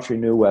 You launch your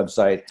new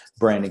website,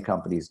 branding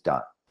company's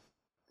done.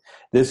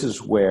 This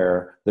is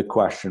where the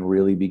question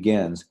really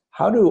begins.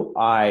 How do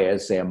I,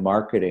 as say, a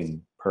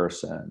marketing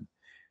person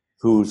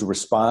who's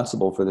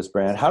responsible for this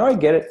brand, how do I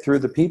get it through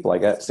the people?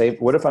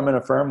 What if I'm in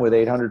a firm with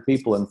 800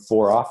 people in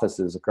 4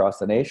 offices across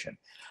the nation?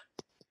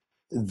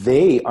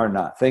 They are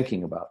not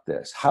thinking about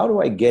this. How do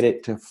I get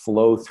it to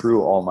flow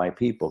through all my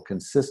people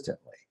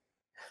consistently?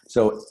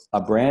 So a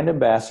brand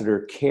ambassador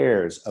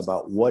cares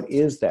about what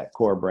is that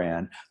core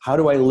brand? How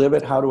do I live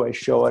it? How do I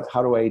show it?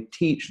 How do I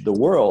teach the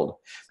world?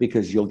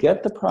 Because you'll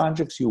get the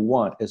projects you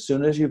want as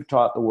soon as you've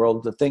taught the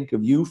world to think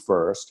of you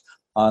first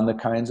on the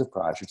kinds of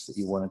projects that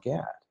you want to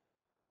get.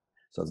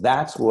 So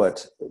that's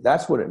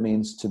what it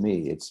means to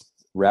me. It's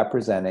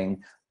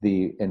representing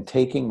and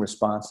taking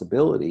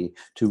responsibility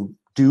to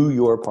do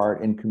your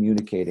part in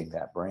communicating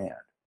that brand.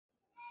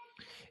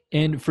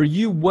 And for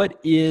you, what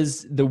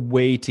is the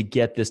way to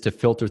get this to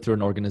filter through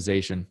an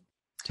organization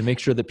to make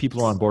sure that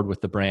people are on board with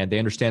the brand, they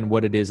understand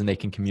what it is, and they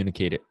can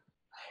communicate it?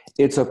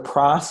 It's a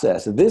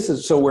process.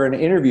 So where an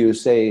interview,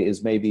 say,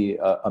 is maybe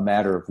a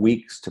matter of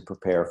weeks to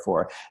prepare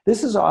for,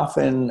 this is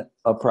often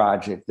a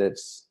project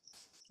that's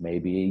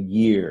maybe a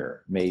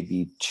year,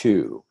 maybe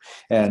 2.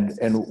 And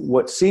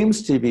what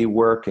seems to be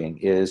working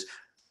is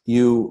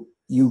you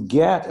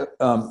get,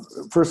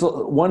 first of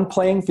all, one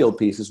playing field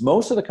piece is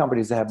most of the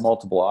companies that have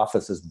multiple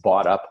offices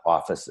bought up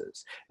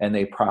offices, and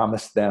they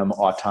promise them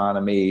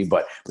autonomy,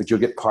 but you'll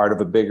get you'll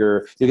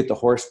get the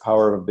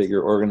horsepower of a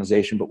bigger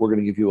organization, but we're going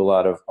to give you a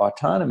lot of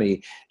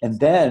autonomy. And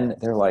then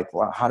they're like,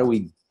 well, how do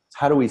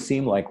we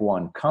seem like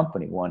one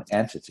company, one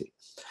entity?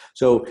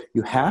 So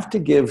you have to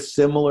give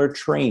similar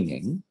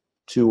training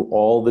to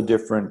all the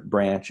different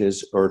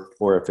branches, or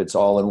if it's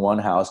all in one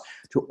house,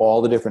 to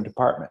all the different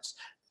departments.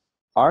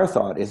 Our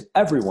thought is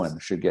everyone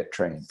should get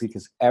trained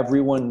because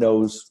everyone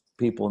knows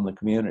people in the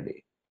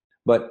community.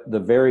 But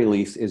the very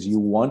least is you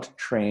want to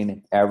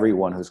train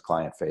everyone who's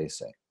client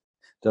facing.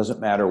 Doesn't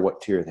matter what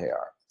tier they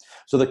are.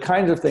 So the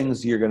kinds of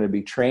things you're going to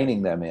be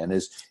training them in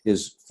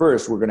is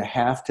first, we're going to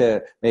have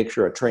to make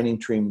sure a training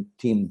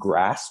team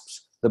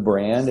grasps the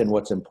brand and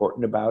what's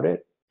important about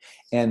it.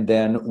 And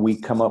then we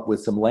come up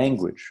with some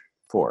language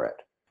for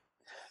it.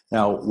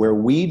 Now, where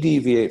we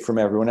deviate from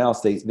everyone else,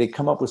 they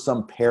come up with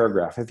some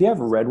paragraph. Have you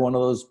ever read one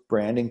of those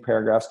branding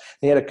paragraphs?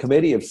 They had a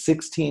committee of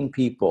 16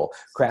 people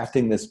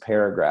crafting this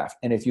paragraph.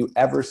 And if you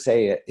ever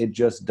say it, it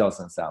just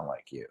doesn't sound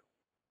like you.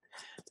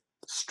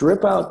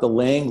 Strip out the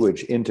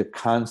language into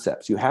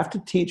concepts. You have to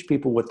teach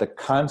people what the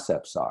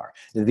concepts are.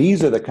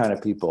 These are the kind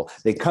of people,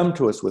 they come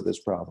to us with this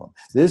problem.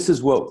 This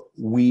is what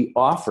we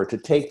offer to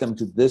take them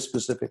to this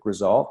specific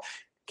result.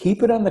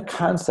 Keep it on the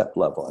concept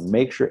level and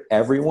make sure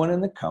everyone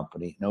in the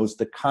company knows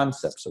the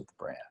concepts of the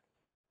brand.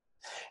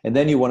 And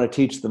then you want to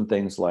teach them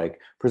things like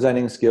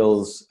presenting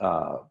skills,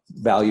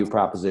 value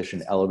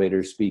proposition,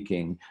 elevator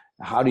speaking.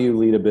 How do you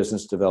lead a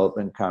business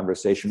development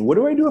conversation? What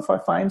do I do if I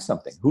find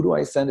something? Who do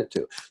I send it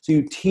to? So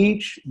you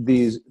teach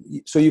these,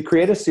 so you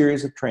create a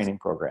series of training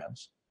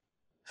programs.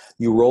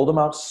 You roll them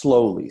out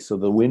slowly. So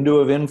the window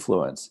of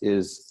influence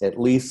is at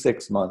least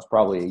 6 months,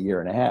 probably a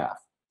year and a half.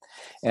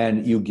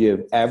 And you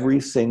give every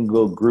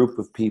single group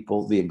of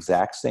people the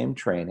exact same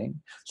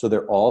training. So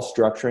they're all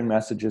structuring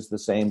messages the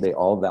same. They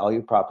all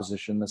value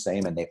proposition the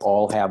same, and they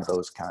all have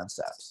those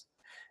concepts.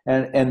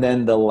 And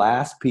then the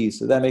last piece,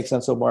 does that make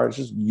sense so far? It's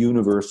just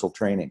universal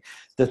training.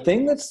 The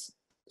thing that's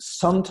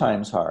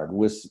sometimes hard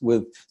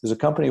there's a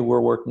company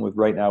we're working with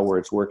right now where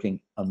it's working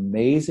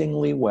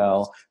amazingly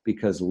well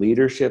because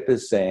leadership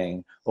is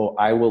saying, oh,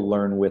 I will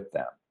learn with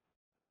them.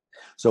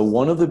 So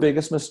one of the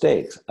biggest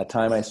mistakes, a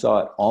time I saw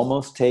it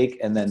almost take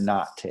and then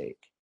not take.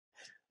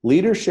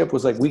 Leadership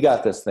was like, we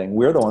got this thing.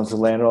 We're the ones that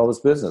landed all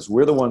this business.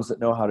 We're the ones that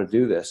know how to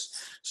do this.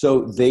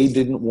 So they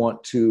didn't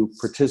want to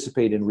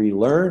participate in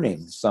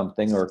relearning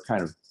something or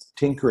kind of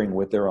tinkering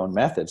with their own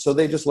methods. So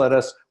they just let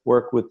us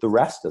work with the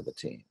rest of the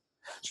team.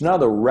 So now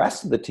the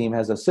rest of the team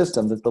has a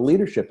system that the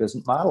leadership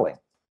isn't modeling,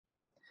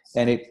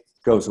 and it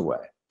goes away.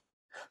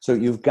 So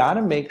you've got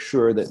to make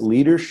sure that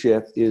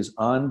leadership is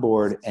on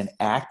board and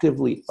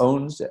actively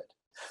owns it.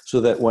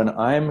 So that when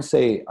I'm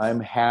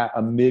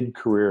a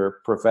mid-career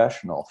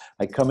professional,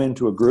 I come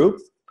into a group,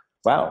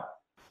 wow,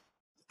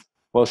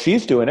 well,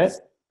 she's doing it.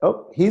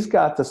 Oh, he's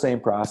got the same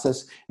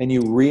process, and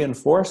you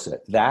reinforce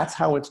it. That's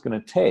how it's going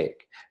to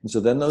take. And so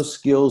then those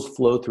skills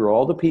flow through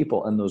all the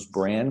people, and those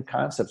brand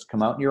concepts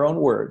come out in your own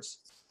words.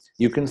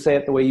 You can say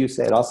it the way you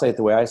say it. I'll say it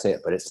the way I say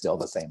it, but it's still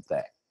the same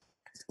thing.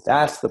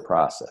 That's the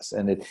process.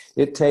 And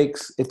it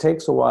takes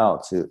a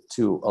while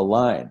to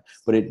align,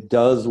 but it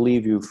does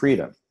leave you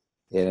freedom,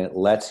 and it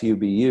lets you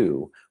be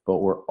you, but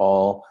we're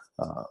all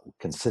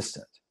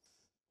consistent.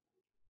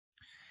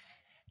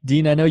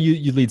 Dean, I know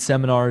you lead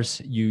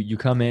seminars, you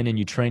come in and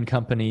you train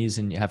companies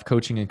and you have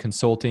coaching and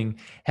consulting.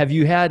 Can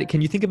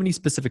you think of any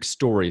specific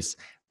stories?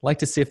 I'd like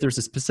to see if there's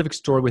a specific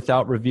story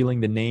without revealing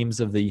the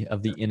names of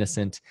the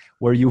innocent,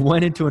 where you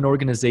went into an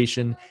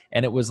organization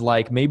and it was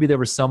like, maybe there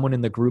was someone in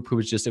the group who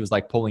it was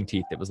like pulling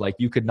teeth. It was like,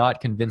 you could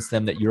not convince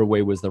them that your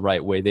way was the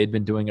right way. They'd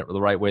been doing it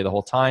the right way the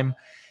whole time.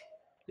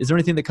 Is there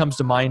anything that comes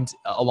to mind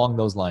along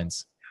those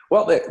lines?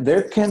 Well,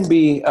 there can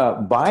be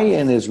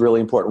buy-in is really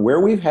important.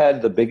 Where we've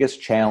had the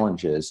biggest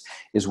challenges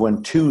is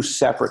when two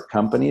separate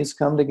companies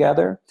come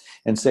together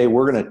and say,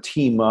 we're going to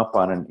team up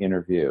on an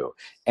interview.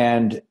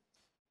 And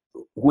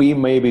we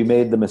maybe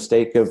made the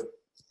mistake of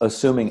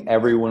assuming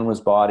everyone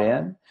was bought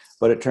in,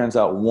 but it turns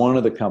out one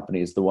of the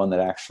companies, the one that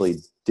actually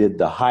did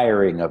the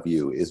hiring of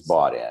you, is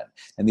bought in.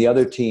 And the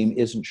other team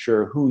isn't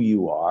sure who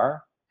you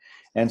are.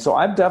 And so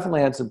I've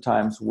definitely had some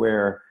times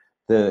where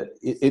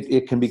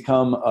it can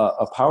become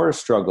a power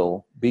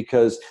struggle,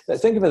 because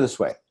think of it this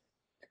way.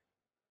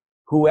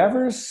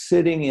 Whoever's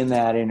sitting in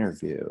that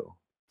interview,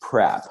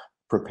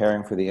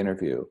 preparing for the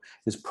interview,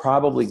 has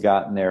probably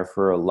gotten there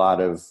for a lot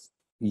of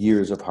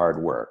years of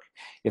hard work.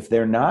 If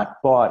they're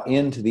not bought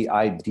into the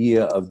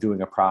idea of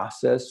doing a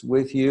process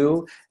with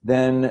you,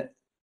 then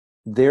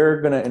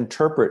they're going to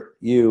interpret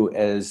you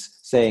as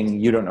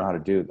saying, you don't know how to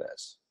do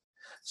this.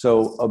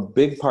 So a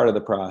big part of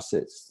the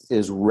process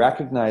is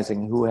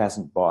recognizing who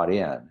hasn't bought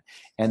in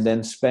and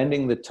then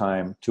spending the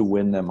time to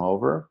win them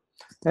over.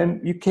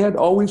 And you can't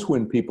always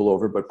win people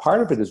over, but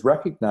part of it is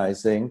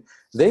recognizing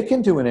they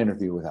can do an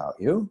interview without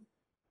you.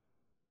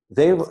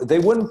 They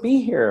wouldn't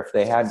be here if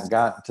they hadn't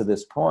gotten to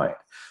this point.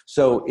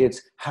 So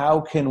it's how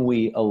can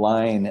we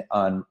align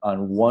on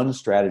one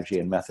strategy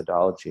and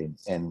methodology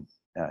and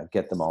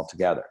get them all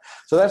together.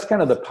 So that's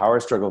kind of the power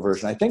struggle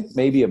version. I think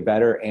maybe a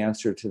better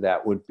answer to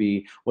that would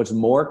be, what's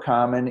more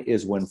common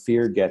is when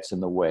fear gets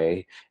in the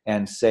way,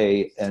 and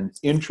say an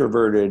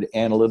introverted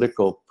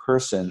analytical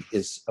person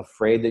is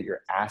afraid that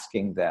you're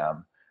asking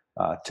them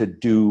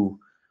to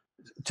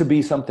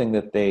be something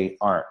that they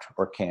aren't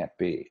or can't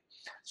be.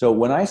 So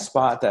when I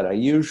spot that, I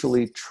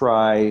usually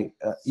try,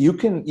 you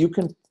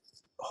can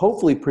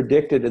hopefully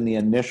predict it in the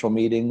initial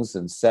meetings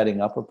and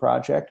setting up a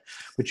project,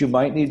 but you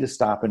might need to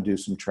stop and do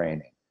some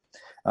training.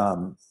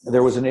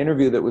 There was an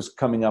interview that was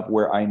coming up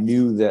where I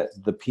knew that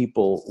the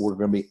people were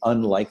going to be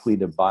unlikely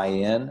to buy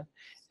in,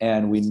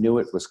 and we knew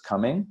it was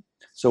coming.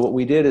 So what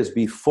we did is,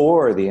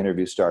 before the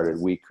interview started,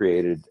 we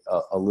created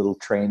a little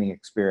training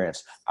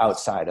experience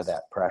outside of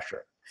that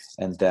pressure.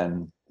 And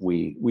then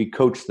we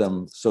coached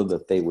them so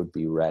that they would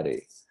be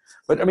ready.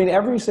 But I mean,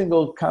 every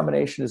single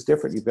combination is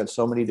different. You've got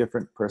so many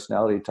different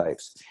personality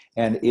types,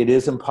 and it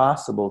is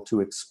impossible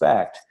to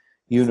expect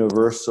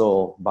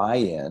universal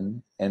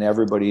buy-in and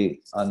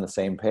everybody on the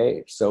same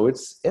page. So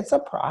it's a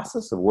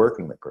process of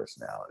working the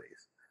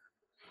personalities.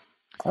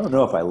 I don't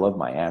know if I love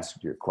my answer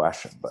to your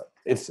question, but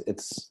it's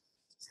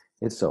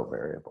so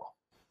variable.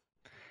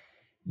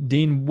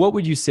 Dean, what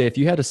would you say, if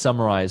you had to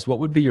summarize, what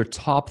would be your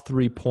top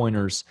 3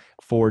 pointers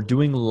for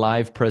doing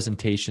live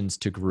presentations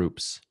to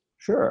groups?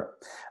 Sure.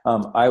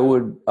 I'm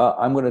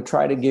going to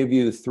try to give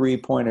you 3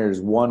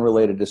 pointers, one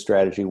related to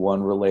strategy,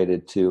 one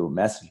related to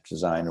message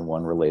design, and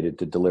one related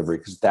to delivery,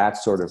 because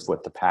that's sort of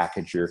what the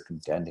package you're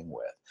contending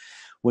with.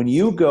 When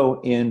you go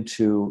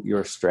into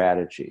your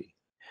strategy,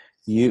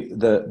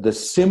 the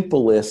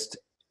simplest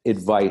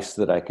advice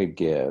that I could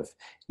give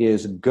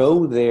is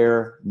go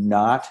there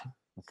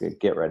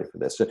get ready for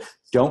this. So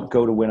don't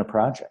go to win a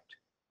project.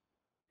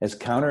 As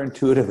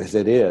counterintuitive as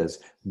it is,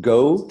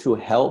 go to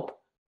help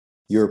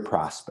your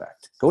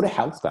prospect. Go to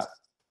help them.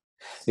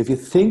 If you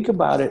think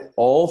about it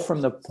all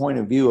from the point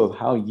of view of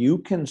how you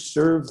can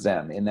serve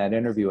them in that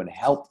interview and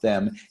help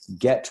them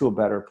get to a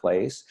better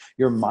place,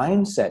 your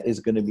mindset is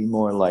going to be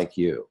more like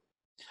you.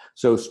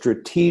 So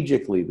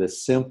strategically, the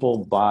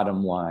simple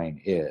bottom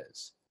line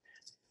is,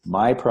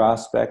 my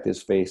prospect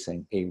is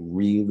facing a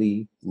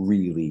really,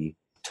 really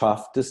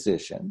tough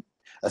decision,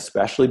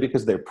 especially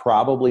because they're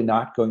probably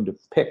not going to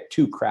pick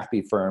 2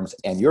 crappy firms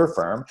and your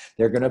firm.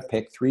 They're going to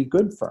pick 3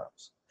 good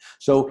firms.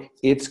 So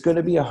it's going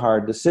to be a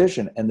hard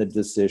decision, and the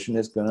decision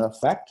is going to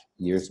affect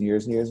years and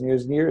years and years and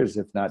years and years,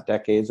 if not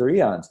decades or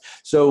eons.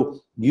 So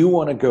you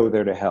want to go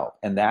there to help,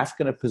 and that's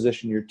going to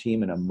position your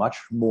team in a much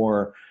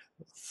more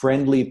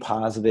friendly,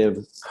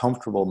 positive,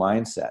 comfortable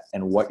mindset.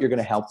 And what you're going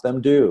to help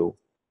them do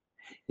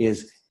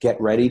is get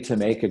ready to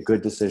make a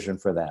good decision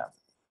for them.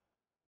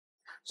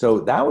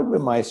 So that would be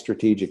my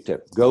strategic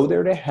tip. Go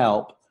there to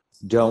help.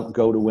 Don't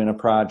go to win a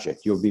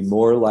project. You'll be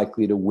more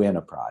likely to win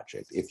a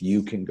project if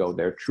you can go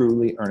there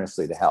truly,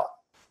 earnestly to help.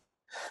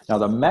 Now,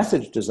 the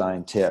message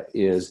design tip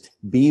is,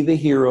 be the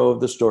hero of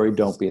the story.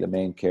 Don't be the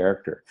main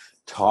character.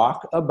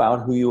 Talk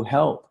about who you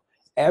help.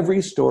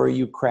 Every story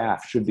you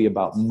craft should be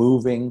about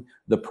moving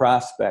the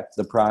prospect,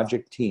 the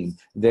project team,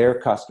 their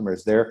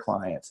customers, their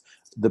clients,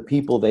 the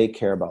people they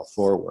care about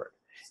forward.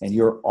 And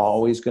you're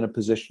always going to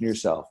position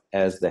yourself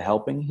as the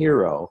helping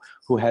hero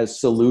who has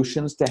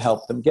solutions to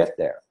help them get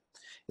there.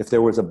 If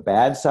there was a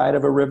bad side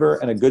of a river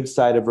and a good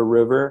side of a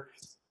river,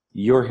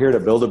 you're here to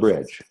build a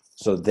bridge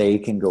so they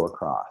can go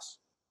across.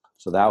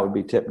 So that would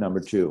be tip number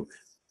 2.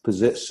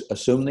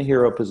 Assume the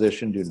hero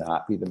position. Do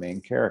not be the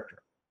main character.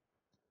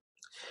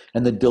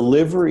 And the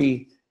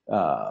delivery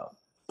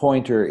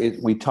pointer,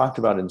 we talked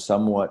about in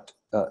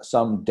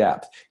some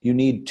depth. You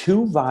need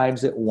 2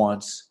 vibes at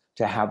once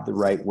to have the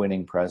right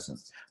winning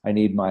presence. I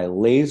need my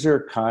laser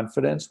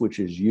confidence, which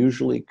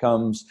usually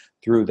comes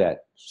through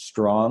that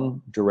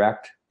strong,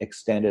 direct,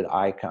 extended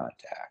eye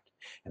contact.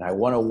 And I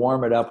want to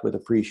warm it up with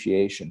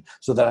appreciation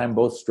so that I'm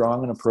both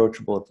strong and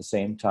approachable at the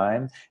same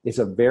time. It's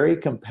a very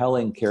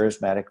compelling,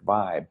 charismatic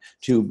vibe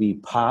to be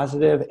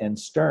positive and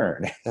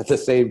stern at the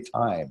same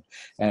time.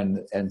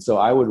 And so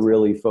I would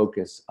really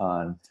focus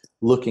on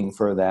looking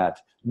for that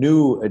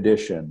new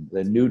addition,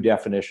 the new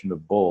definition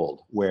of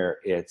bold, where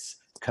it's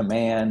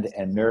command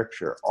and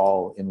nurture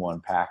all in one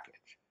package.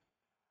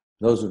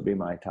 Those would be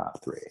my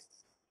top 3.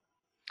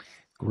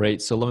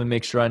 Great. So let me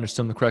make sure I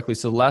understand them correctly.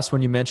 So the last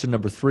one you mentioned,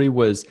 number 3,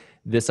 was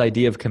this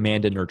idea of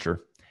command and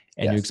nurture.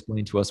 And Yes. You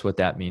explained to us what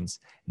that means.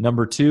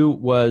 Number 2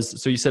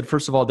 was, so you said,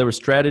 first of all, there was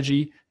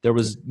strategy, there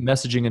was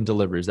messaging and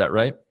delivery. Is that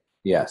right?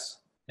 Yes.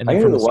 And I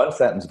then can from do the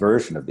one-sentence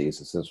version of these.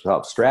 It says,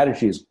 well,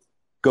 strategies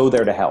go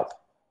there to help,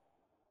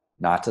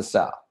 not to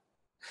sell.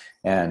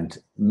 And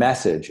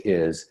message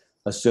is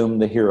assume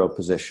the hero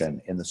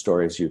position in the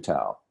stories you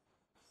tell.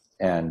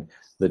 And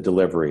the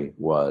delivery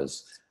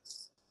was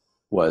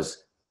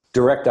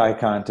direct eye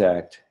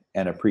contact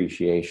and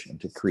appreciation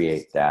to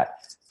create that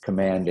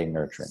commanding,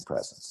 nurturing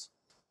presence.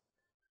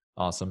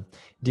 Awesome.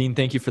 Dean,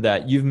 thank you for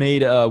that. You've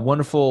made a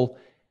wonderful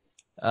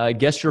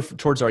gesture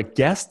towards our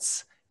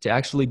guests to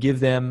actually give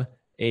them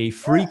a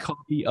free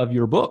copy of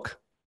your book.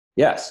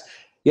 Yes.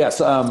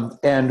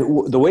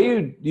 And the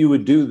way you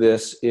would do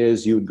this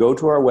is you would go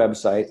to our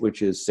website,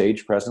 which is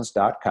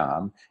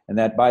sagepresence.com. And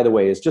that, by the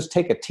way, is just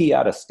take a T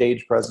out of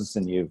stage presence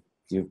and you've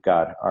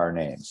got our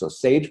name. So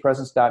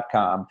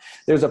sagepresence.com,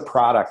 there's a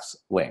products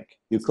link.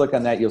 You click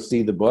on that, you'll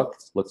see the book.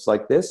 Looks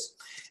like this.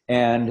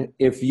 And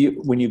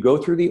when you go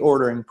through the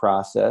ordering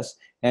process,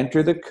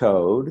 enter the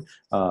code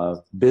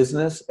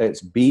business,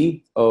 it's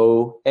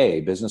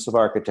BOA, Business of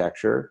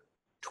Architecture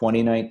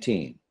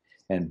 2019.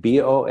 And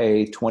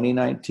BOA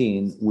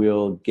 2019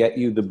 will get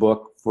you the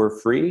book for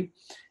free.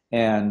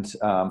 And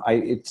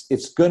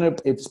it's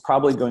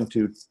probably going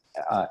to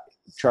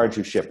charge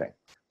you shipping.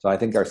 So I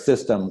think our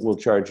system will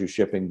charge you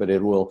shipping, but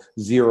it will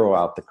zero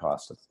out the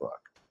cost of the book.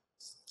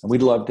 And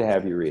we'd love to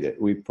have you read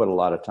it. We've put a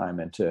lot of time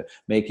into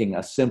making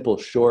a simple,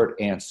 short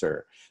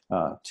answer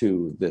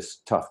to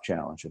this tough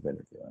challenge of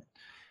interviewing.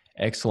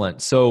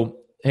 Excellent. So,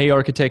 hey,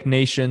 Architect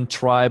Nation,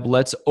 Tribe,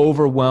 let's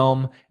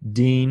overwhelm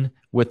Dean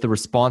with the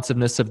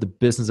responsiveness of the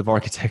Business of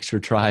Architecture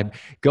Tribe.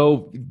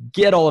 Go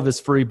get all of his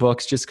free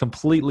books, just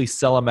completely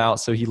sell them out.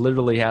 So he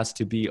literally has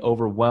to be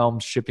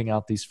overwhelmed shipping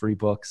out these free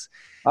books.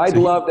 I'd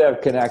love to have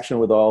connection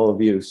with all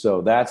of you.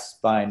 So that's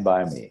fine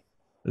by me.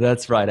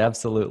 That's right.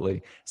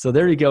 Absolutely. So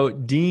there you go.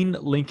 Dean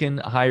Lincoln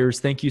Hyers,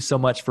 thank you so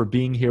much for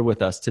being here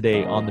with us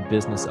today on the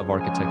Business of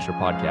Architecture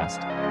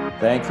podcast.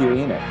 Thank you,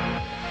 Enoch.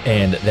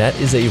 And that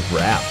is a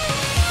wrap.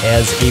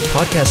 As a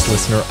podcast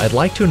listener, I'd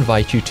like to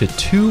invite you to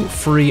 2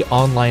 free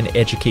online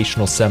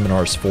educational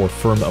seminars for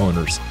firm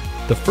owners.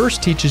 The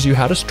first teaches you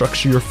how to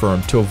structure your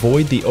firm to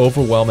avoid the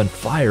overwhelm and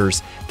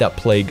fires that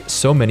plague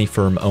so many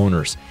firm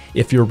owners.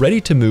 If you're ready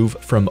to move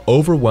from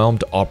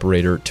overwhelmed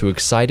operator to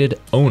excited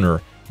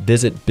owner,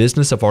 visit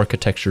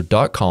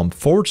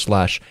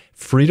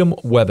businessofarchitecture.com/freedom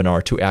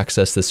webinar to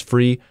access this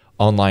free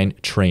online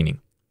training.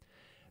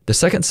 The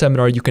second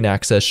seminar you can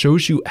access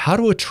shows you how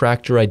to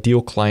attract your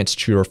ideal clients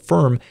to your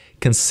firm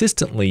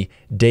consistently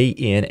day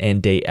in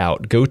and day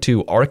out. Go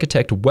to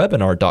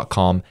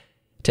architectwebinar.com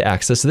to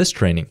access this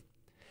training.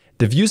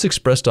 The views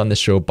expressed on this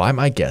show by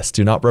my guests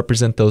do not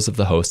represent those of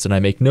the host, and I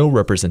make no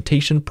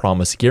representation,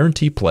 promise,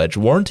 guarantee, pledge,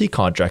 warranty,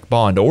 contract,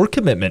 bond, or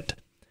commitment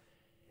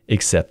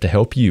except to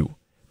help you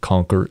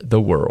conquer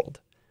the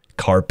world.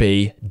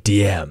 Carpe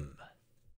Diem.